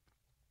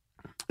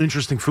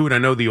interesting food. I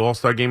know the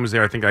All-Star game was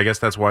there. I guess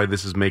that's why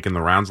this is making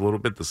the rounds a little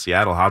bit, the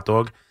Seattle hot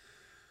dog.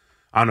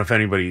 I don't know if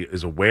anybody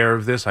is aware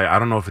of this. I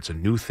don't know if it's a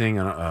new thing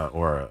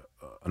or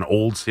an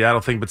old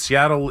Seattle thing, but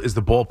Seattle is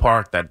the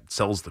ballpark that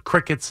sells the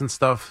crickets and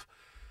stuff.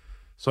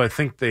 So I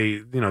think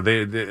they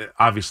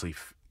obviously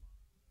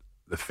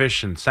the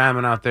fish and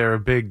salmon out there are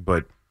big,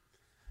 but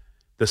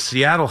the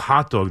Seattle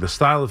hot dog, the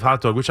style of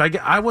hot dog, which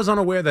I was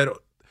unaware that.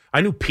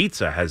 I knew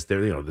pizza has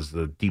there's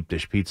the deep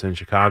dish pizza in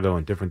Chicago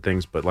and different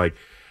things, but like,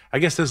 I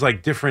guess there's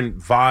like different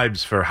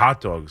vibes for hot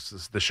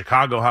dogs. The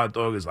Chicago hot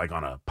dog is like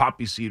on a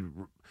poppy seed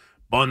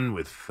bun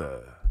with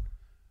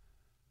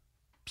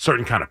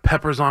certain kind of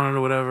peppers on it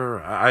or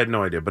whatever. I had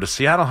no idea, but a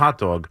Seattle hot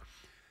dog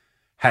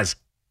has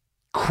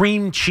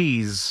cream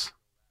cheese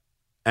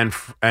and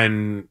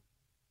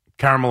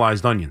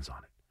caramelized onions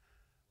on it.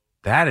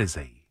 That is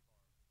a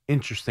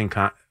interesting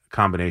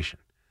combination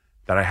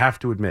that I have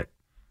to admit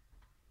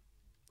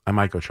I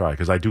might go try,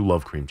 because I do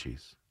love cream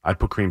cheese. I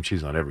put cream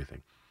cheese on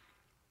everything.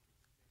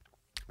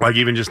 Like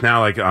even just now,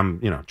 like I'm,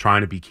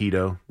 trying to be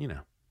keto,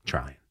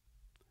 trying.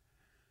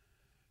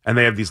 And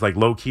they have these like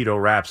low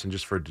keto wraps, and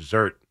just for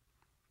dessert,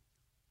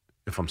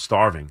 if I'm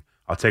starving,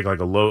 I'll take like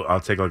a low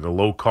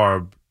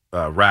carb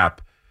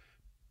wrap,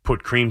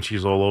 put cream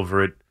cheese all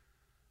over it,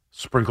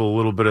 sprinkle a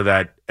little bit of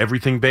that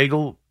everything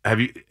bagel.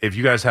 If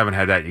you guys haven't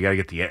had that, you gotta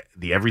get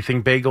the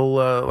everything bagel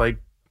like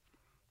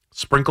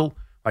sprinkle.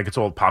 Like it's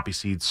all poppy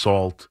seeds,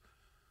 salt,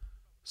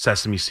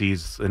 sesame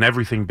seeds, and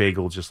everything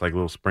bagel, just like a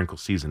little sprinkle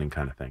seasoning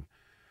kind of thing.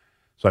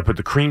 So I put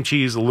the cream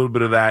cheese, a little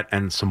bit of that,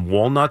 and some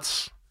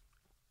walnuts.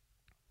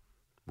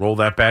 Roll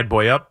that bad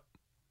boy up.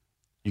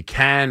 You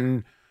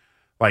can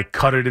like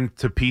cut it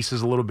into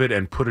pieces a little bit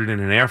and put it in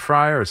an air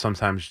fryer, or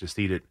sometimes just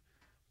eat it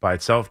by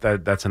itself.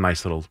 That's a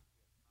nice little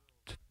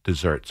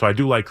dessert. So I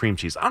do like cream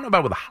cheese. I don't know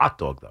about with a hot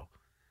dog though.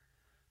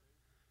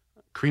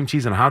 Cream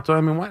cheese and a hot dog?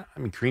 I mean, what? I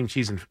mean, cream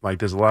cheese and, like,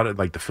 there's a lot of,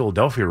 like, the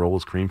Philadelphia roll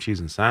is cream cheese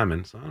and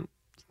salmon. So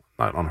it's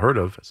not unheard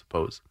of, I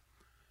suppose.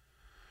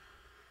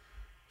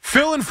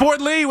 Phil in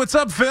Fort Lee. What's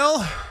up,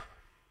 Phil?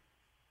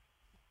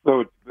 So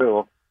it's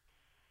Bill.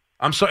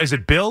 I'm sorry. Is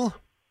it Bill?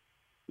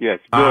 Yes,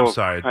 Bill. I'm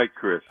sorry. Hi,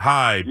 Chris.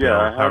 Hi, Bill. Yeah, How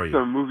I are have you?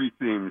 some movie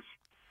themes.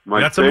 We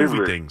got some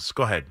movie things.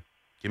 Go ahead.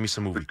 Give me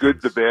some movie things. The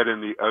Good, things. the Bad,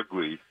 and the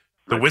Ugly.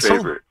 The Whistle?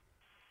 Favorite.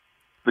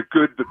 The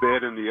Good, the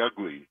Bad, and the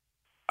Ugly.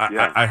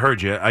 I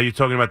heard you. Are you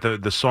talking about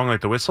the song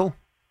like The Whistle?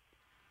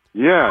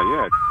 Yeah,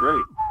 it's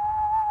great.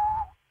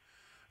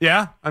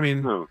 Yeah, I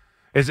mean,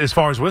 as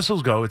far as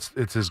whistles go,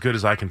 it's as good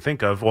as I can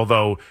think of,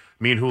 although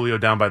me and Julio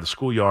Down by the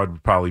Schoolyard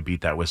would probably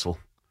beat that whistle.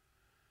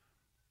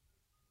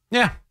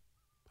 Yeah.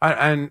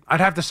 I'd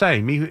have to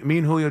say, me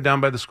and Julio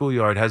Down by the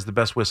Schoolyard has the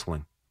best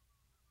whistling.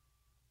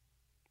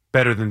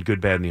 Better than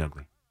Good, Bad, and the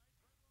Ugly.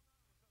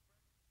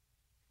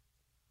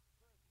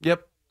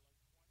 Yep.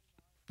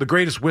 The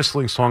greatest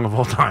whistling song of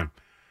all time.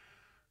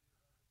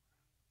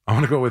 I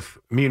want to go with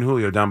me and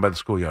Julio Down by the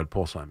Schoolyard,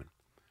 Paul Simon.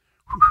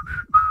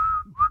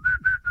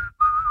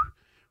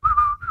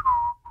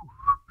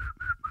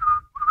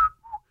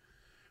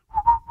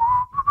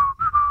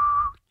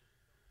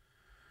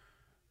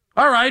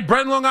 All right,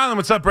 Brett in Long Island.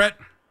 What's up, Brett?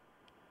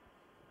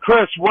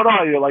 Chris, what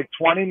are you, like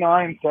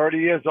 29, 30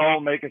 years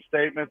old, making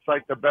statements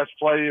like the best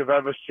player you've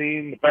ever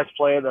seen, the best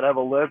player that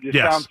ever lived? You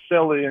sound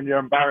silly and you're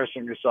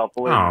embarrassing yourself.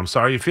 Oh, I'm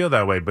sorry you feel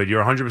that way, but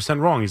you're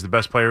 100% wrong. He's the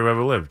best player who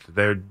ever lived.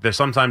 There's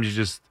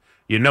sometimes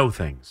you know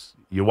things.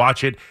 You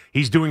watch it.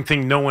 He's doing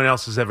things no one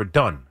else has ever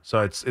done. So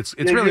it's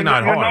really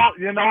not hard.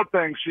 You know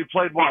things. He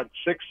played,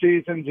 6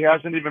 seasons? He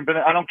hasn't even been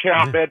 – I don't care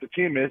how bad the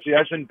team is. He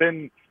hasn't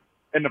been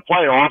in the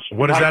playoffs.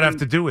 What does that have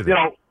to do with it?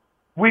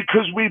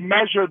 Because we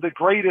measure the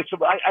greatest. So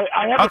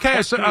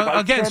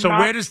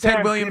where does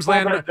Ted Williams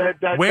land?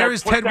 Where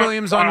is Ted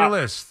Williams on your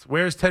list?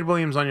 Where is Ted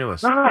Williams on your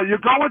list? No, you're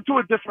going to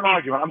a different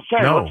argument. I'm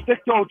saying let's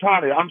stick to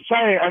Ohtani. I'm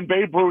saying and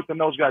Babe Ruth and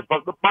those guys.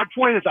 But my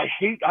point is, I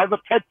have a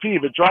pet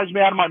peeve. It drives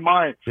me out of my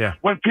mind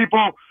when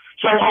people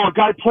say, "Oh, a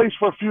guy plays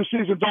for a few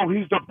seasons. Oh,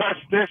 he's the best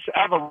this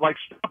ever." Like,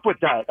 stop with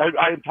that.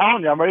 I'm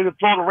telling you, I'm ready to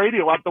throw the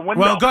radio out the window.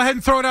 Well, go ahead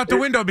and throw it out the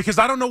window because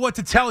I don't know what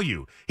to tell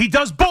you. He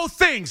does both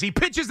things. He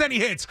pitches and he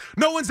hits.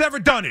 No one's ever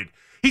done it.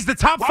 He's the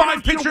top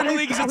 5 pitcher in the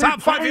league. He's the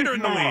top 5 hitter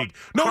in the league.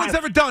 No one's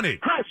ever done it.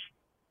 Chris,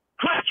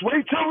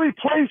 wait till he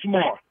plays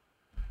more.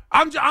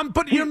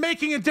 But you're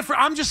making it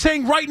different. I'm just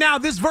saying right now,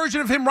 this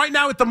version of him right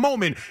now in the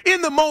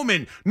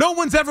moment, no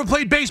one's ever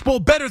played baseball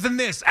better than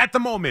this at the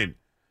moment.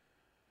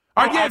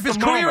 All right, if his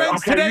career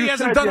ends today, he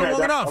hasn't done it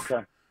long enough.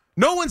 Okay.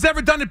 No one's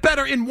ever done it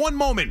better in one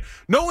moment.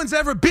 No one's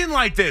ever been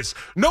like this.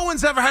 No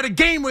one's ever had a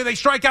game where they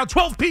strike out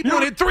 12 people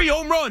and hit 3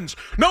 home runs.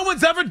 No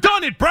one's ever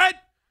done it, Brett.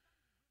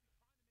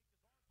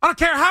 I don't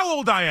care how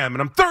old I am,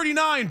 and I'm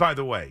 39, by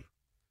the way.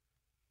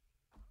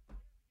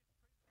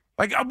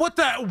 Like, what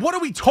are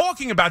we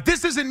talking about?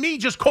 This isn't me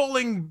just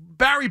calling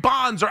Barry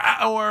Bonds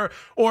or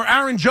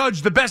Aaron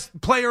Judge the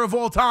best player of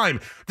all time.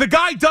 The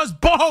guy does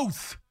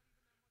both.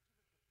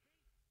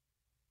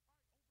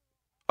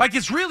 Like,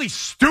 it's really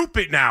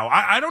stupid now.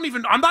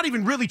 I'm not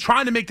even really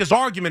trying to make this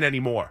argument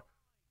anymore.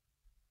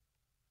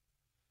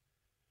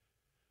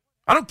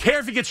 I don't care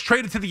if he gets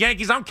traded to the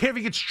Yankees. I don't care if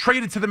he gets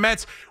traded to the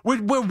Mets.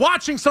 We're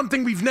watching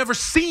something we've never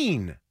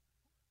seen.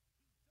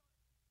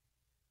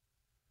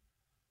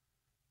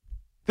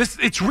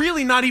 It's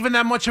really not even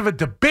that much of a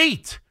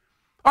debate.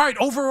 All right,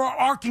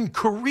 overarching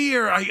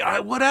career,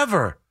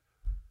 whatever.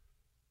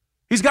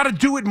 He's got to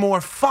do it more.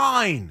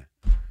 Fine.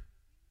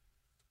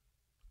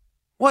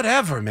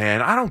 Whatever,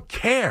 man. I don't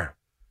care.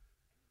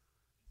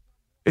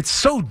 It's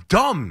so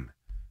dumb.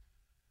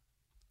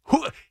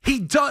 He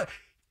does.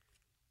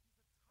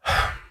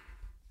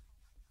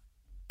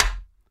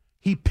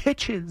 He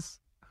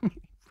pitches. I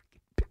mean, he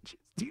pitches.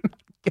 Do you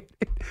not get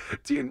it?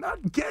 Do you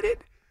not get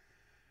it?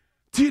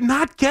 Do you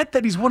not get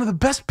that he's one of the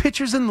best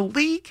pitchers in the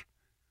league?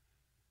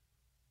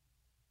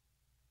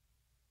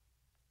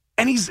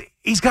 And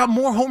he's got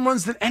more home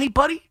runs than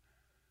anybody?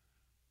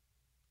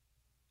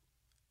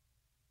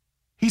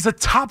 He's a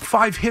top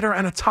 5 hitter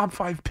and a top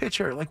 5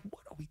 pitcher. Like,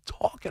 what are we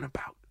talking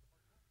about?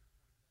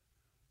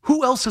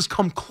 Who else has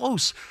come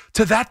close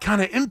to that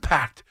kind of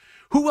impact?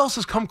 Who else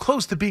has come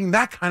close to being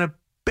that kind of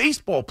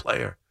baseball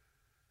player?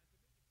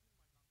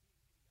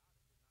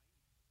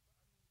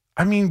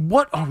 I mean,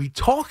 what are we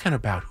talking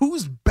about?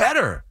 Who's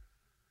better?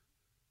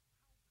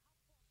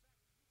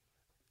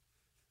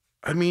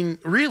 I mean,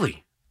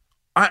 really?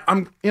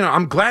 I'm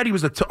glad he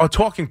was a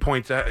talking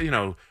point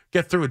to,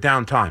 get through a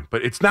down time.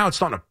 But it's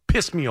starting to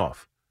piss me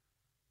off.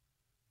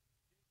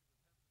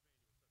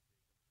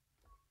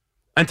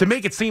 And to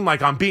make it seem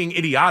like I'm being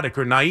idiotic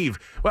or naive,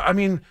 well, I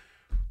mean,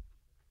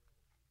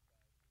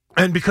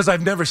 and because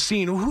I've never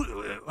seen,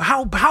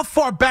 how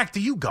far back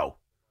do you go?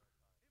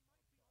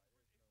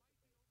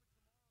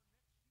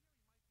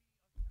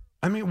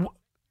 I mean,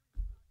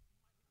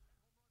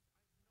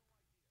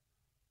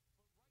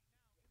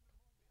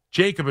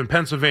 Jacob in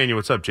Pennsylvania.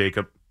 What's up,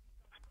 Jacob?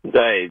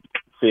 Hey,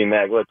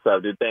 CMac, what's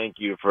up, dude? Thank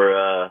you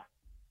for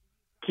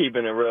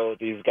keeping it real with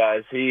these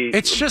guys.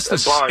 It's just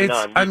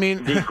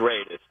the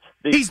greatest.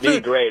 He's the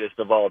greatest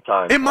of all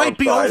time. It might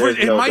be over.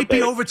 It might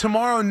be over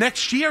tomorrow.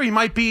 Next year, he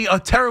might be a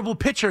terrible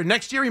pitcher.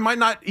 Next year, he might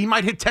not. He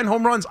might hit 10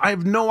 home runs. I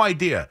have no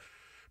idea.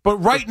 But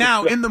right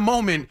now, in the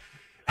moment,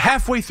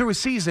 halfway through a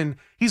season,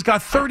 he's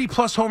got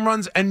 30-plus home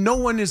runs, and no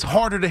one is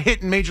harder to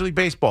hit in Major League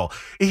Baseball.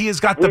 He has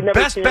got the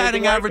best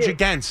batting average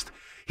against.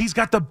 He's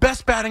got the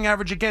best batting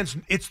average against.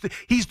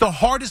 He's the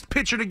hardest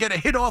pitcher to get a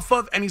hit off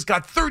of, and he's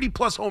got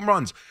 30-plus home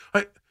runs.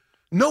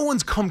 No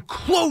one's come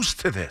close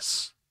to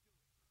this.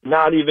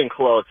 Not even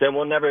close. And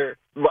we'll never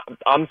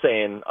 – I'm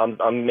saying –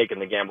 I'm making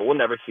the gamble. We'll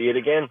never see it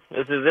again.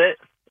 This is it.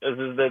 This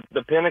is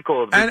the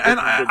pinnacle.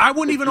 I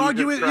wouldn't even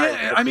argue it.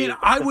 Yeah, I mean,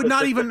 I would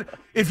not even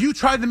 – if you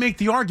tried to make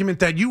the argument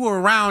that you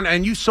were around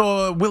and you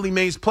saw Willie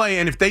Mays play,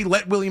 and if they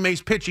let Willie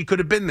Mays pitch, he could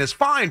have been this.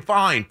 Fine.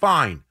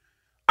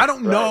 I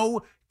don't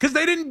know because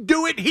they didn't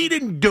do it. He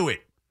didn't do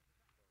it.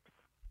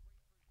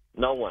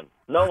 No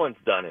one's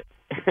done it.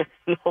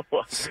 No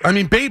one. I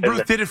mean, Babe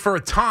Ruth did it for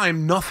a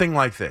time. Nothing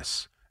like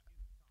this.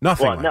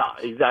 Nothing. Well, no,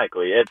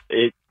 exactly.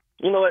 It.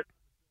 You know what?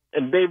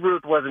 And Babe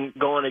Ruth wasn't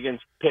going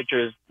against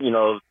pitchers,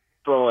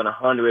 throwing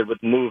 100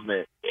 with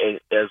movement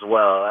as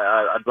well.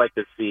 I'd like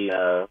to see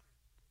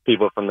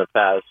people from the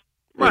past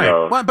Right.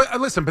 know, Well,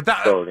 but listen,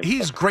 but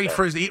he's great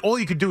for all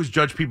you could do is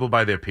judge people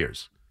by their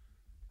peers.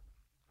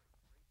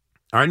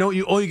 I know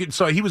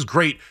so he was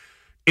great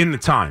in the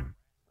time.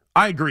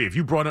 I agree. If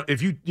you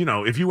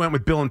went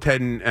with Bill and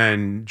Ted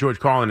and George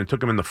Carlin and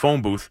took him in the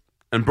phone booth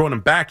and brought him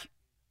back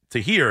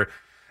to here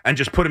and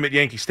just put him at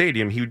Yankee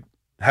Stadium, he'd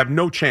have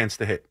no chance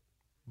to hit.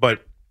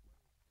 But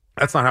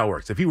that's not how it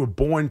works. If he were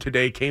born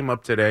today, came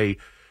up today,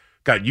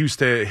 got used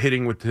to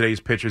hitting with today's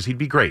pitchers, he'd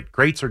be great.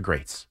 Greats are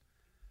greats.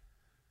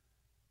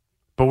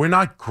 But we're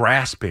not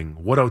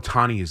grasping what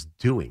Ohtani is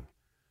doing.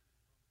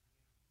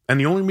 And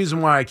the only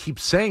reason why I keep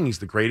saying he's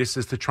the greatest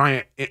is to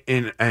try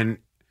and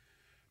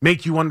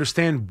make you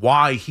understand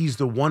why he's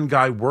the one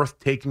guy worth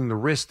taking the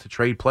risk to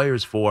trade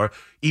players for,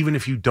 even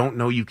if you don't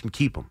know you can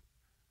keep him.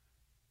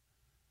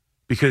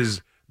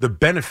 Because the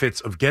benefits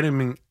of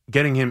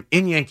getting him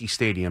in Yankee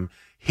Stadium,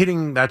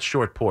 hitting that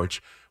short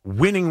porch,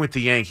 winning with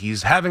the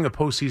Yankees, having a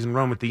postseason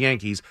run with the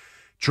Yankees,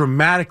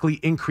 dramatically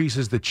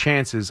increases the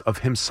chances of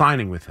him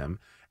signing with him.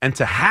 And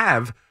to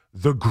have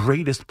the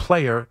greatest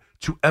player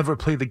to ever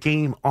play the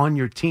game on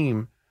your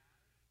team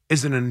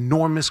is an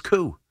enormous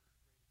coup.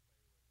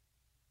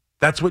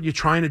 That's what you're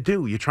trying to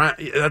do.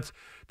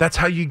 That's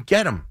how you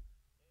get them.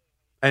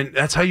 And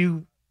that's how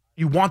you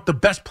want the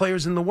best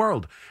players in the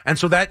world. And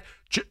so that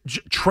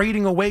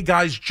trading away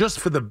guys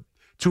just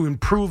to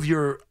improve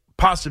your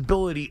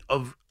possibility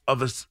of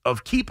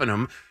keeping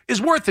him is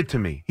worth it to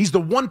me. He's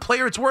the one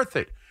player it's worth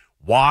it.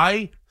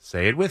 Why?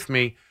 Say it with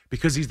me.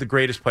 Because he's the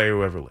greatest player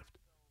who ever lived.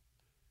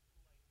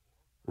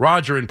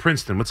 Roger in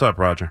Princeton. What's up,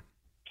 Roger?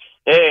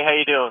 Hey, how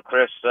you doing,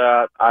 Chris?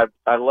 I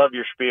love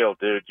your spiel,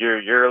 dude.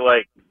 You're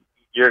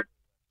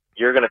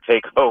gonna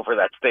take over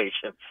that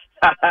station.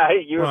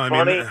 You're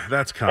funny.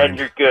 That's kind. And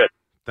you're good.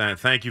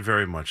 Thank you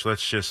very much.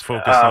 Let's just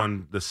focus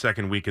on the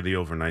second week of the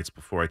overnights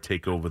before I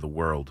take over the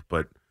world.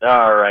 But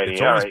all righty,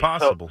 it's always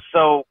possible.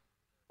 So,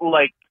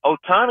 like,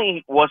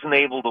 Ohtani wasn't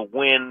able to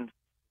win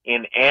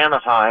in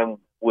Anaheim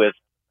with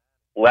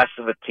less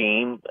of a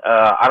team.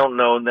 I don't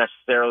know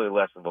necessarily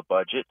less of a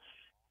budget.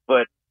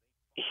 But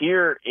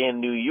here in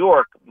New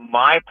York,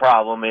 my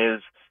problem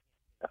is,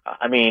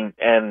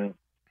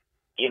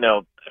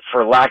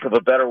 for lack of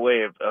a better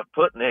way of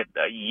putting it,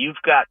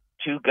 you've got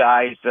two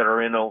guys that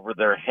are in over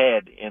their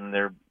head in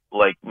their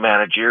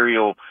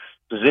managerial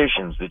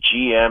positions, the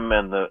GM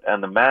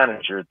and the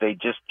manager. They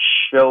just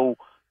show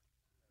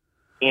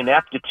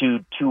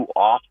ineptitude too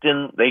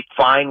often. They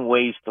find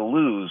ways to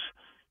lose.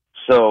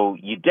 So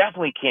you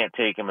definitely can't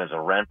take him as a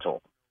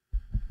rental.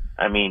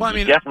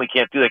 You definitely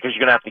can't do that because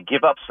you're going to have to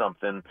give up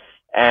something,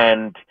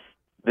 and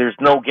there's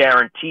no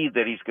guarantee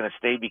that he's going to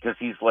stay because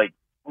he's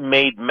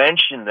made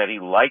mention that he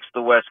likes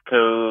the West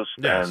Coast,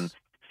 yes, and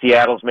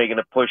Seattle's making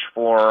a push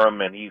for him,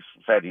 and he's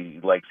said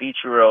he likes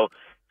Ichiro.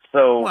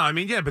 So,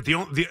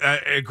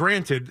 but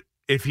granted,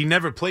 if he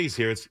never plays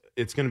here,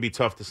 it's going to be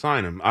tough to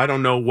sign him. I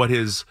don't know what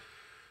his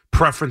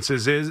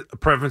preferences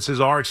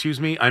are.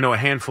 I know a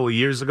handful of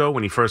years ago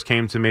when he first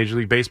came to Major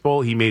League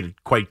Baseball, he made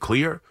it quite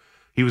clear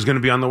he was going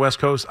to be on the West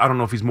Coast. I don't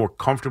know if he's more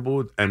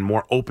comfortable and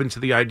more open to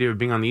the idea of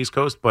being on the East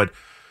Coast, but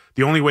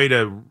the only way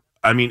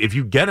if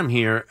you get him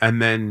here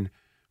and then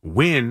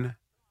win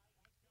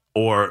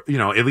or,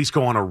 at least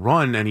go on a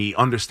run and he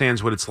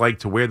understands what it's like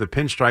to wear the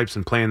pinstripes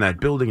and play in that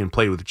building and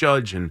play with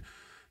Judge and,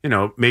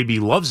 maybe he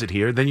loves it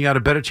here, then you got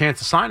a better chance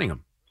of signing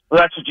him.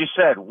 Well, that's what you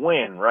said,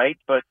 win, right?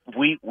 But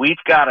we've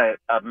got a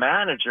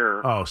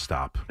manager. Oh,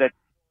 stop. That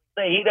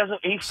he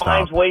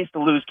finds ways to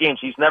lose games.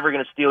 He's never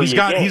going to steal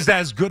your game. He's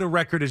as good a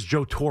record as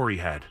Joe Torre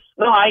had.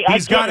 No,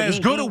 he's got as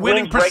good a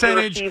winning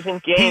percentage.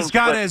 He's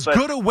got as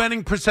good a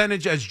winning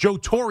percentage as Joe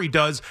Torre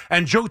does,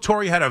 and Joe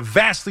Torre had a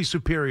vastly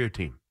superior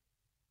team.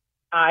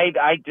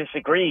 I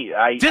disagree.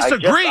 I'm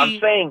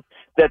saying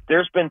that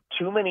there's been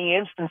too many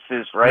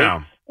instances,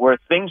 right, where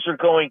things are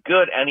going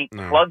good, and he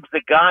plugs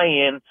the guy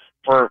in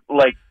for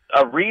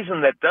a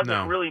reason that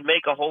doesn't really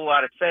make a whole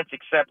lot of sense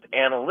except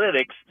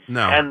analytics.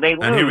 No. And they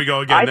lose. And here we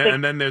go again.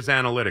 And then there's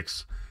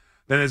analytics.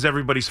 Then there's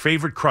everybody's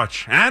favorite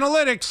crutch.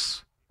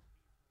 Analytics.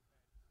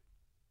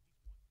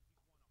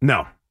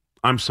 No.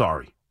 I'm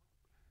sorry.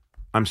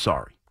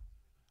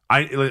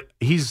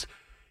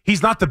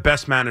 He's not the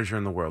best manager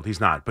in the world. He's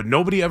not. But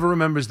nobody ever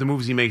remembers the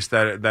moves he makes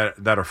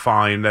that are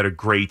fine, that are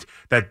great,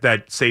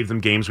 that save them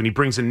games. When he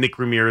brings in Nick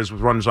Ramirez with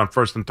runners on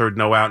first and third,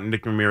 no out, and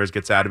Nick Ramirez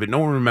gets out of it. No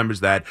one remembers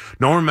that.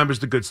 No one remembers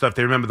the good stuff.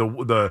 They remember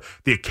the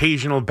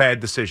occasional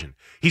bad decision.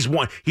 He's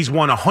won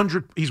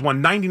 100. He's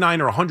won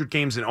 99 or 100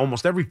 games in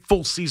almost every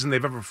full season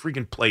they've ever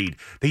freaking played.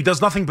 He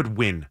does nothing but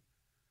win.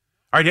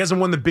 All right, he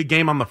hasn't won the big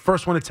game. I'm the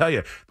first one to tell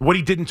you what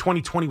he did in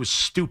 2020 was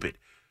stupid.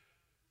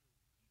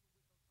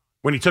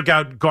 When he took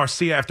out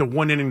Garcia after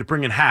one inning to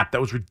bring in Happ, that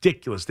was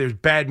ridiculous. There's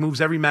bad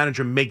moves. Every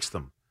manager makes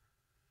them.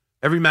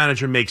 You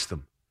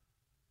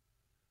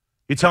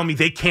tell me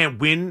they can't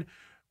win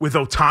with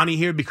Ohtani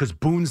here because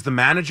Boone's the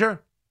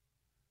manager?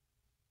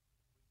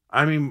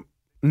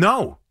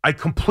 No. I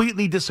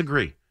completely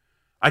disagree.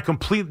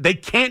 They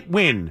can't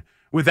win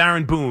with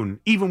Aaron Boone,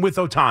 even with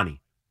Ohtani.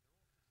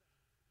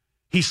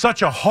 He's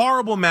such a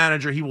horrible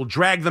manager, he will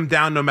drag them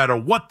down no matter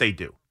what they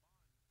do.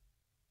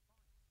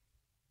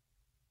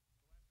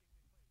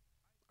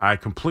 I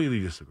completely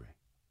disagree.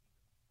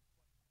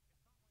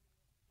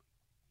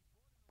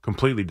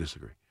 Completely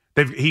disagree.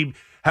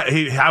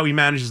 How he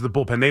manages the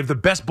bullpen. They have the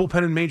best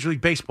bullpen in Major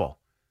League Baseball.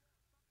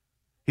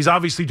 He's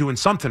obviously doing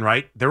something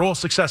right. They're all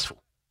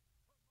successful.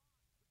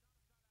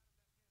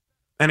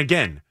 And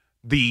again,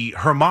 the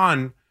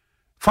Herman,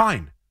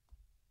 fine.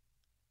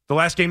 The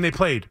last game they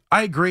played,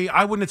 I agree.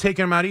 I wouldn't have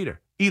taken him out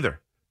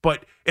either.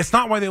 But it's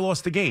not why they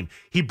lost the game.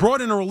 He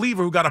brought in a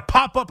reliever who got a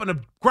pop-up and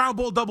a ground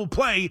ball double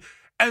play,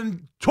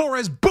 and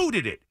Torres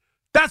booted it.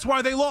 That's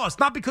why they lost,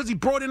 not because he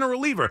brought in a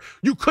reliever.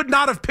 You could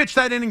not have pitched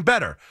that inning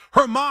better.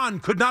 Herman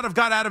could not have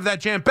got out of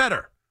that jam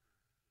better.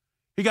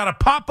 He got a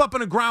pop-up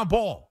and a ground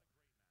ball.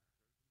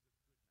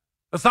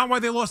 That's not why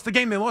they lost the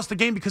game. They lost the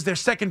game because their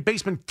second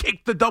baseman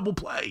kicked the double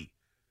play.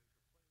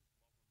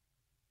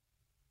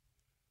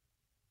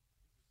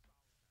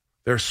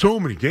 There are so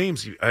many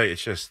games.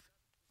 It's just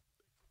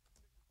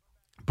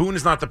Boone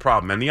is not the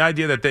problem. And the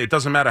idea that it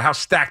doesn't matter how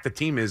stacked the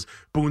team is,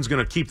 Boone's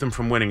going to keep them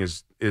from winning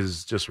is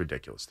just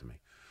ridiculous to me.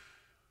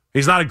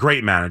 He's not a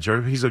great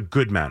manager. He's a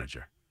good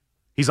manager.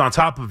 He's on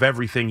top of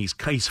everything. He's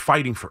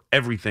fighting for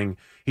everything.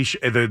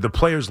 The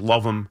players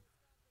love him.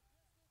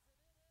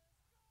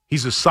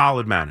 He's a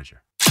solid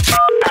manager.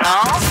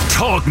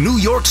 Talk New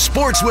York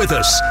sports with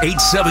us.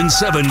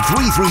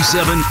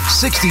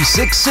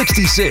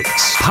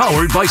 877-337-6666.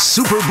 Powered by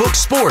Superbook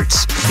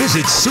Sports.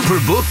 Visit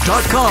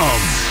superbook.com.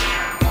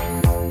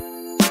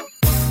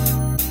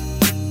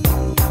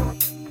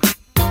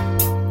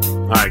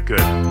 All right, good.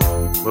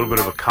 A little bit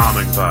of a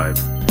calming vibe.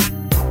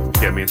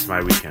 Get me into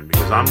my weekend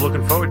because I'm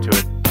looking forward to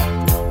it.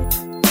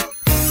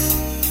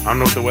 I don't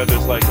know what the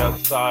weather's like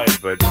outside,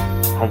 but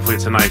hopefully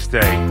it's a nice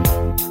day.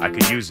 I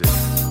could use it.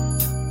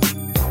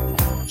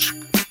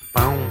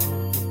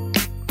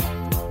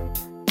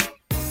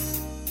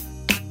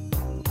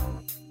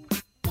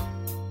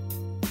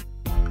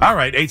 All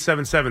right,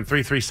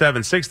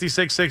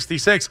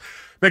 877-337-6666.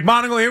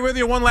 McMonigle here with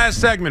you. One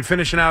last segment,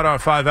 finishing out our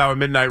 5-hour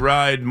midnight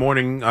ride,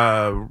 morning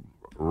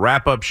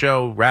wrap-up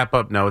show.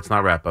 Wrap-up? No, it's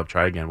not wrap-up.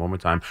 Try again, one more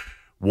time.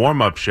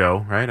 Warm-up show,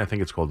 right? I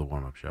think it's called the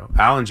warm-up show.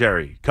 Al and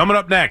Jerry, coming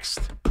up next.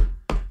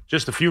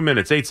 Just a few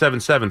minutes,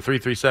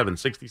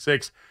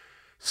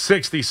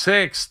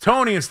 877-337-6666.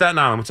 Tony in Staten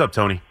Island. What's up,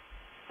 Tony?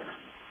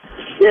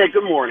 Yeah,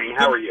 good morning.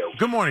 How are you?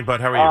 Good morning, bud.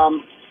 How are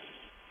you?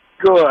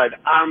 Good.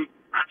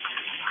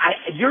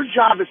 Your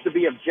job is to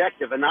be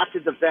objective and not to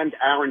defend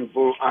Aaron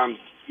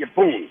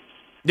Boone.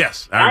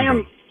 Yes, I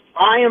am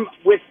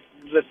with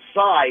the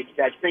side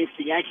that thinks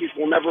the Yankees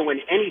will never win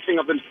anything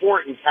of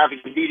importance having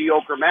a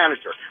mediocre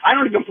manager. I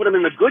don't even put him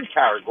in the good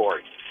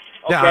category.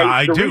 Okay? Yeah,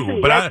 I do.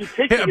 But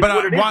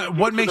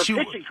what makes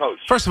you?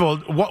 First of all,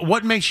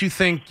 what makes you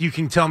think you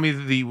can tell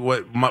me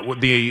what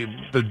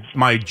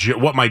my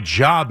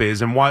job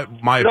is and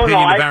what my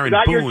opinion of Aaron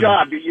not Boone? Your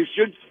job. You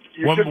should.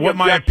 What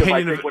my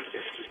opinion of?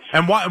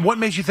 And what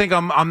makes you think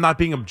I'm not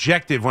being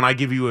objective when I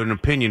give you an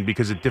opinion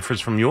because it differs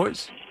from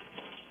yours?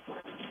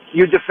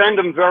 You defend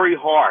him very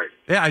hard.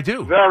 Yeah, I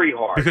do. Very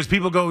hard. Because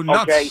people go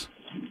nuts. Okay.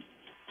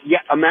 Yeah,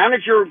 a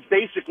manager,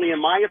 basically, in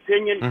my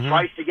opinion,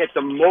 tries to get the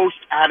most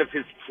out of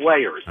his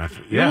players.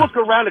 You look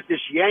around at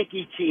this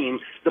Yankee team,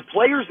 the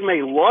players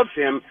may love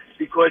him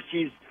because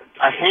he's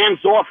a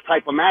hands-off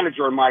type of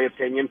manager, in my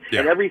opinion,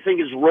 and everything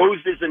is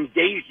roses and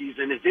daisies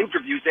in his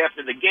interviews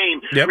after the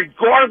game,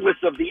 regardless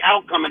of the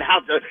outcome and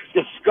how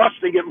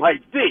disgusting it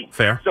might be.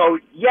 Fair. So,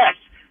 yes,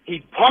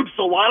 he pumps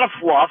a lot of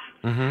fluff.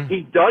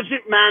 He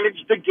doesn't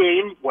manage the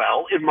game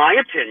well, in my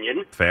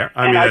opinion. Fair.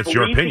 I mean, that's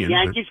your opinion. The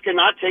Yankees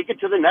cannot take it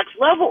to the next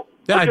level.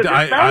 Yeah,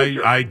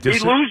 I he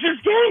loses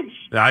games.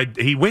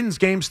 He wins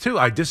games too.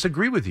 I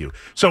disagree with you.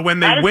 So when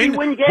they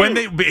win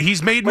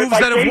he's made moves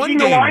that have won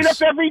games. By changing the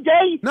lineup every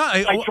day? No,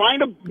 by trying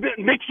to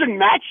mix and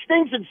match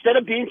things instead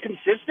of being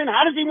consistent?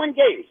 How does he win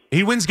games?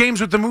 He wins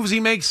games with the moves he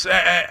makes.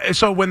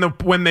 So when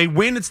they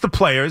win, it's the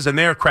players, and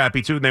they're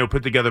crappy too, and they were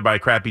put together by a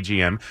crappy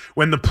GM.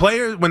 When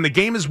the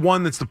game is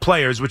won, it's the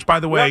players. Which, by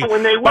the way,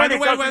 when they win,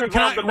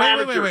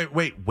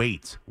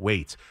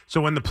 wait.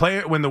 So when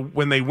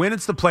they win,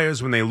 it's the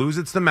players. When they lose,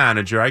 it's the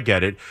manager. I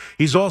get it.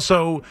 He's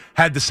also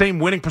had the same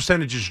winning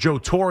percentage as Joe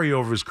Torre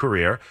over his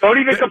career. Don't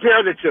even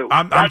compare the two.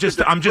 I'm just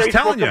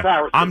telling you.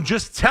 I'm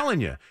just telling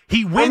you.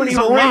 He wins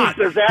a lot.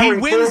 He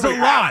wins a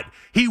lot.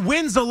 He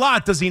wins a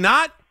lot. Does he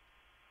not?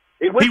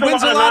 He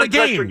wins a lot of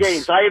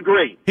games. I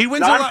agree. He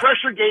wins a lot.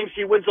 Non-pressure games,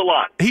 he wins a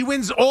lot. He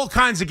wins all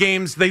kinds of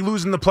games. They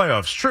lose in the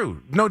playoffs.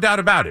 True. No doubt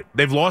about it.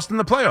 They've lost in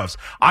the playoffs.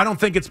 I don't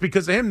think it's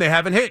because of him. They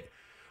haven't hit.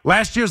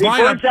 Last year's lineup.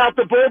 He burns out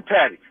the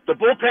bullpen. The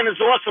bullpen is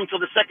awesome till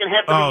the second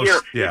half of the year.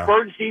 Yeah. He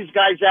burns these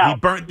guys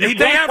out. They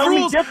have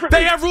rules.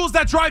 They have rules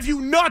that drive you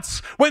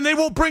nuts when they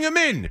won't bring him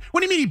in.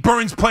 What do you mean he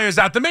burns players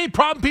out? The main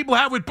problem people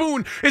have with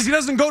Boone is he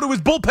doesn't go to his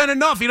bullpen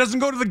enough. He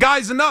doesn't go to the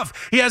guys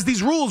enough. He has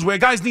these rules where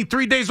guys need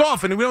 3 days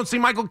off and we don't see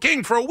Michael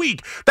King for a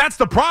week. That's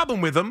the problem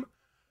with him.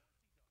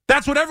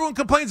 That's what everyone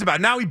complains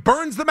about. Now he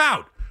burns them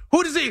out.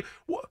 Who does he...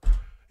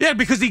 Yeah,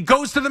 because he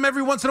goes to them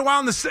every once in a while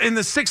in the 6th,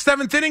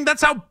 7th inning.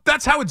 That's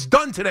how it's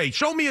done today.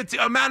 Show me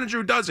a manager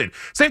who does it.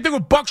 Same thing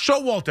with Buck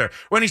Showalter.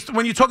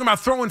 When you're talking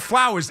about throwing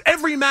flowers,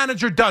 every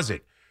manager does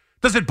it.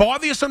 Does it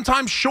bother you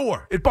sometimes?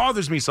 Sure. It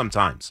bothers me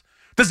sometimes.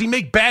 Does he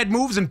make bad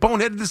moves and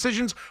boneheaded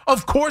decisions?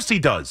 Of course he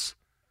does.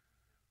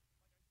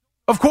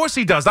 Of course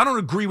he does. I don't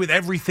agree with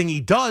everything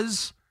he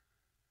does.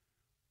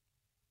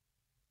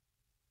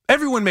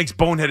 Everyone makes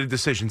boneheaded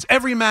decisions.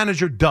 Every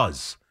manager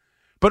does.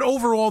 But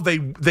overall,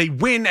 they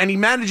win, and he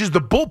manages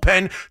the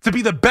bullpen to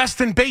be the best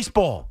in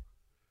baseball.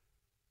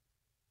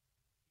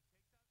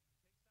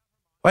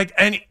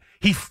 And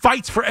he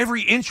fights for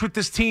every inch with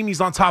this team.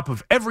 He's on top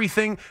of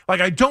everything.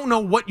 I don't know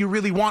what you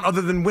really want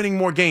other than winning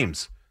more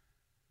games.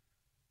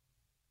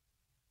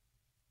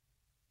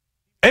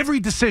 Every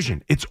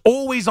decision, it's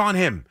always on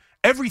him.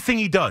 Everything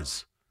he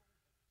does.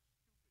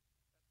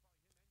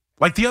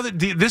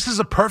 This is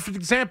a perfect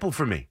example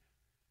for me.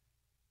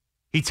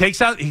 He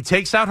takes out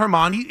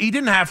Herman. He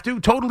didn't have to.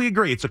 Totally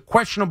agree. It's a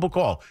questionable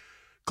call.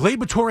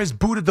 Gleyber Torres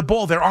booted the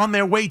ball. They're on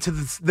their way to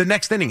the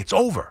next inning. It's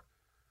over.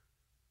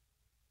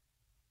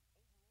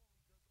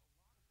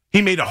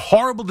 He made a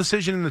horrible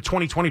decision in the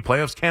 2020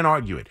 playoffs. Can't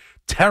argue it.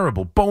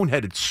 Terrible,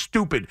 boneheaded,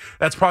 stupid.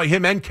 That's probably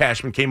him and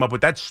Cashman came up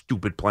with that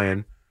stupid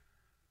plan.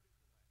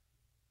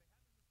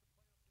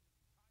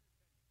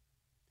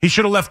 He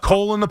should have left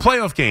Cole in the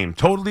playoff game.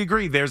 Totally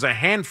agree. There's a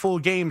handful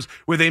of games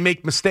where they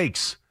make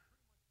mistakes.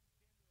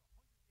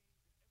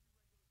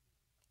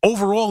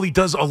 Overall, he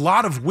does a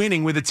lot of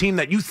winning with a team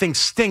that you think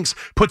stinks,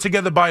 put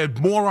together by a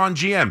moron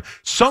GM.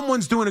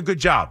 Someone's doing a good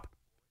job.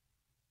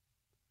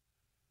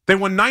 They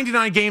won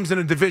 99 games in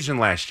a division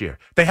last year.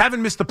 They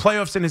haven't missed the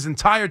playoffs in his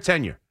entire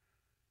tenure.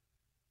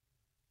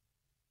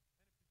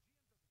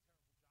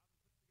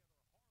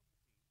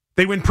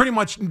 They win pretty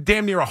much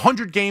damn near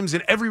 100 games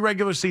in every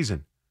regular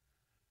season.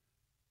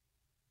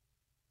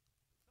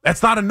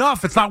 That's not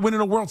enough. It's not winning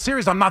a World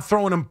Series. I'm not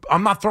throwing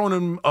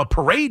him a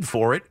parade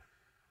for it.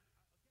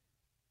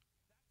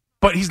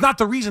 But he's not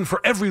the reason for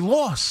every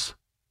loss.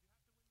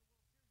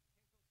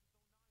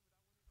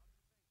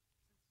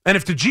 And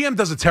if the GM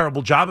does a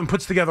terrible job and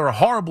puts together a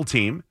horrible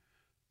team,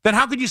 then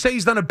how could you say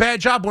he's done a bad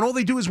job when all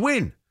they do is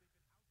win?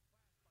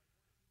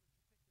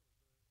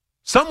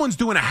 Someone's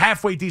doing a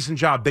halfway decent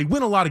job. They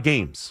win a lot of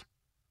games.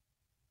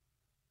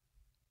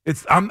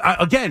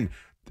 Again,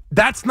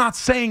 that's not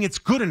saying it's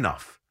good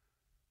enough.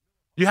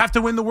 You have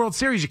to win the World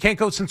Series. You can't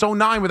go since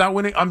 2009 without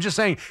winning. I'm just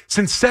saying,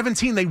 since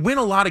 2017, they win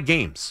a lot of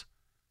games.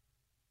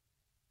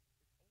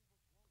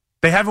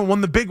 They haven't won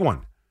the big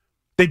one.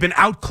 They've been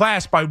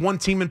outclassed by one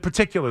team in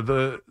particular,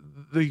 the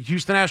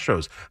Houston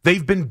Astros.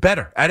 They've been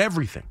better at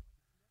everything.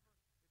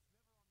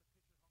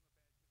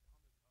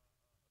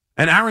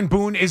 And Aaron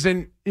Boone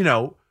isn't,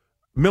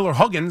 Miller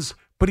Huggins,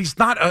 but he's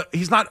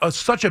not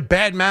such a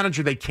bad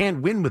manager they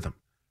can't win with him.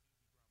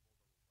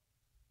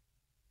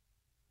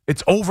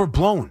 It's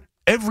overblown.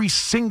 Every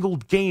single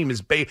game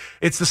is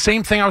it's the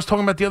same thing I was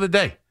talking about the other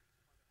day.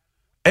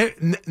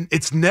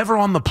 It's never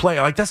on the play.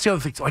 That's the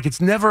other thing.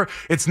 It's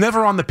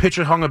never on the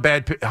pitcher hung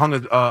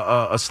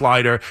a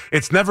slider.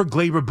 It's never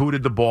Gleyber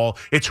booted the ball.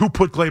 It's who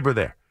put Gleyber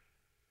there.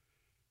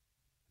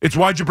 It's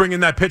why'd you bring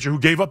in that pitcher who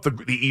gave up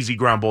the easy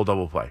ground ball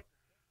double play.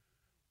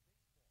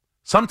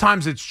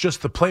 Sometimes it's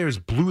just the players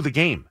blew the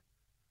game.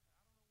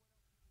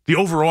 The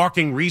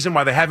overarching reason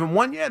why they haven't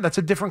won, yeah, that's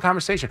a different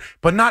conversation.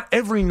 But not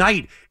every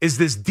night is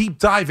this deep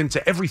dive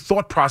into every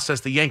thought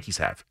process the Yankees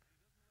have.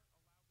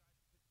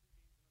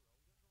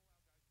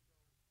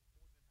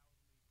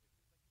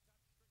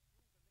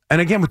 And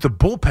again, with the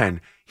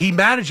bullpen, he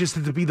manages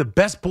to be the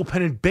best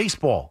bullpen in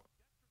baseball.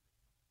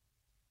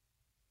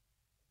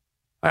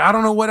 I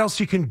don't know what else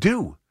you can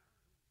do.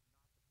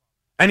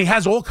 And he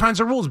has all kinds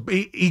of rules.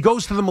 He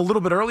goes to them a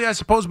little bit early, I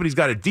suppose, but he's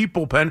got a deep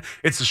bullpen.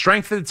 It's the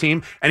strength of the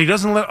team. And he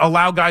doesn't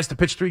allow guys to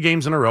pitch 3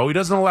 games in a row. He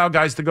doesn't allow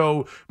guys to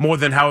go more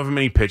than however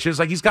many pitches.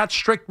 He's got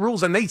strict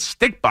rules, and they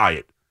stick by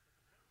it.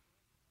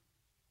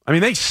 I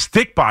mean, they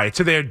stick by it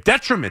to their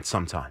detriment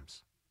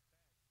sometimes.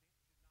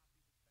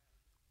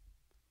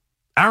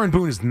 Aaron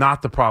Boone is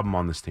not the problem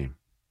on this team.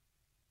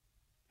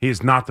 He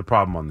is not the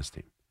problem on this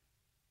team.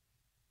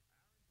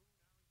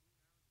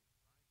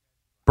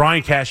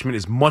 Brian Cashman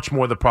is much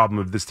more the problem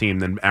of this team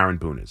than Aaron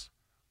Boone is,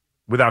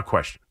 without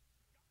question.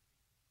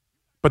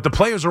 But the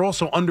players are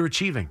also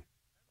underachieving.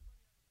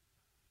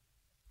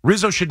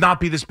 Rizzo should not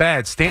be this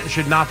bad. Stanton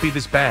should not be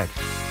this bad.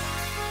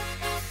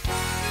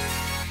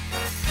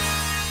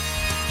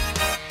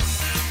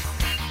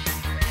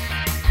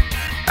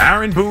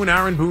 Aaron Boone.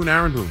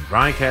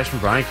 Brian Cashman.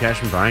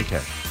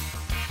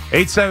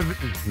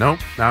 8-7. Nope.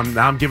 Now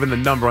I'm giving the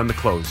number on the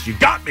close. You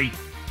got me.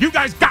 You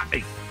guys got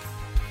me.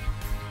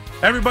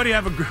 Everybody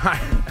have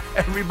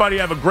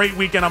a great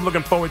weekend. I'm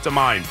looking forward to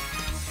mine.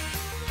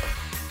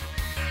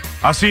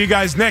 I'll see you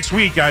guys next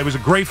week. It was a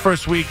great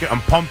first week.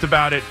 I'm pumped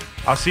about it.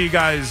 I'll see you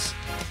guys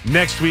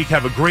next week.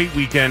 Have a great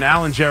weekend.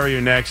 Al and Jerry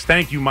are next.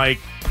 Thank you, Mike,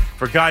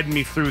 for guiding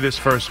me through this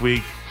first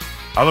week.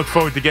 I look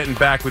forward to getting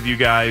back with you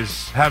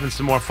guys, having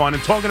some more fun,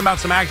 and talking about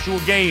some actual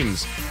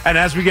games. And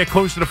as we get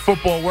closer to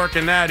football,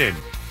 working that in.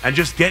 and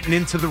just getting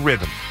into the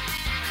rhythm.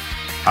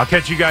 I'll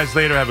catch you guys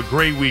later. Have a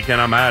great weekend.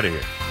 I'm out of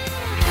here.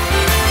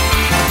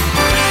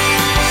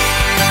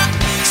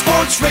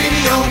 Sports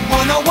Radio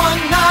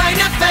 101.9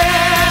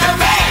 FM.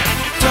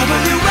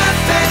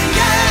 WFAN,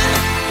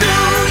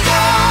 New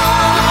York.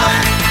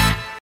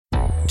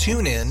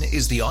 TuneIn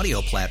is the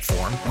audio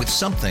platform with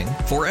something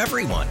for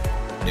everyone.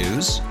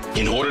 News.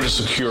 In order to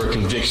secure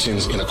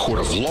convictions in a court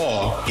of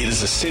law, it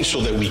is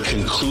essential that we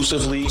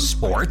conclusively.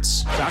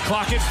 Sports. Shot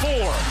clock at 4.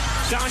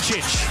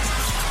 Doncic.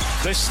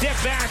 The step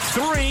back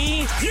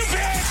 3. You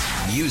bet.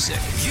 Music.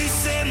 You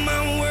set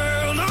my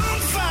world on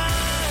fire.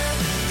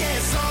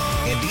 Yes,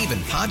 and even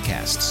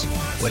podcasts.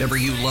 Whatever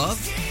you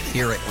love,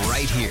 hear it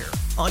right here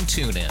on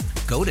TuneIn.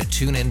 Go to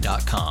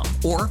TuneIn.com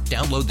or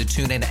download the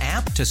TuneIn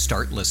app to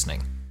start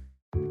listening.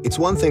 It's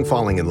one thing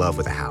falling in love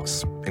with a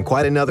house, and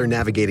quite another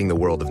navigating the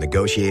world of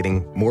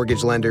negotiating,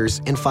 mortgage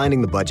lenders, and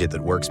finding the budget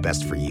that works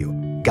best for you.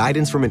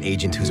 Guidance from an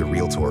agent who's a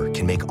Realtor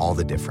can make all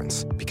the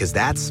difference, because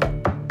that's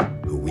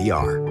who we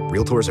are.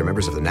 Realtors are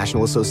members of the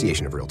National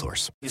Association of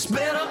Realtors.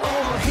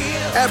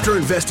 After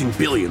investing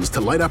billions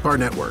to light up our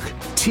network,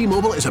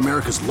 T-Mobile is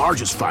America's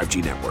largest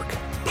 5G network.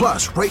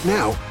 Plus, right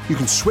now, you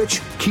can switch,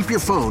 keep your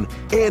phone,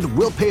 and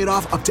we'll pay it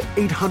off up to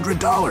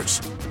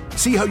 $800.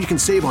 See how you can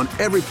save on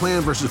every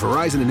plan versus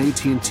Verizon and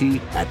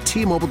AT&T at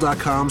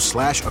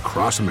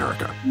T-Mobile.com/across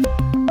America.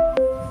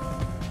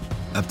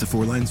 Up to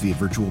 4 lines via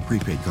virtual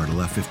prepaid card.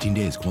 Allow 15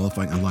 days.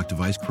 Qualifying unlocked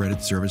device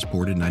credit service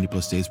ported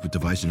 90+ states with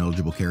device and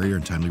eligible carrier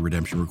and timely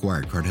redemption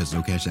required. Card has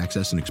no cash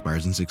access and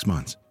expires in 6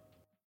 months.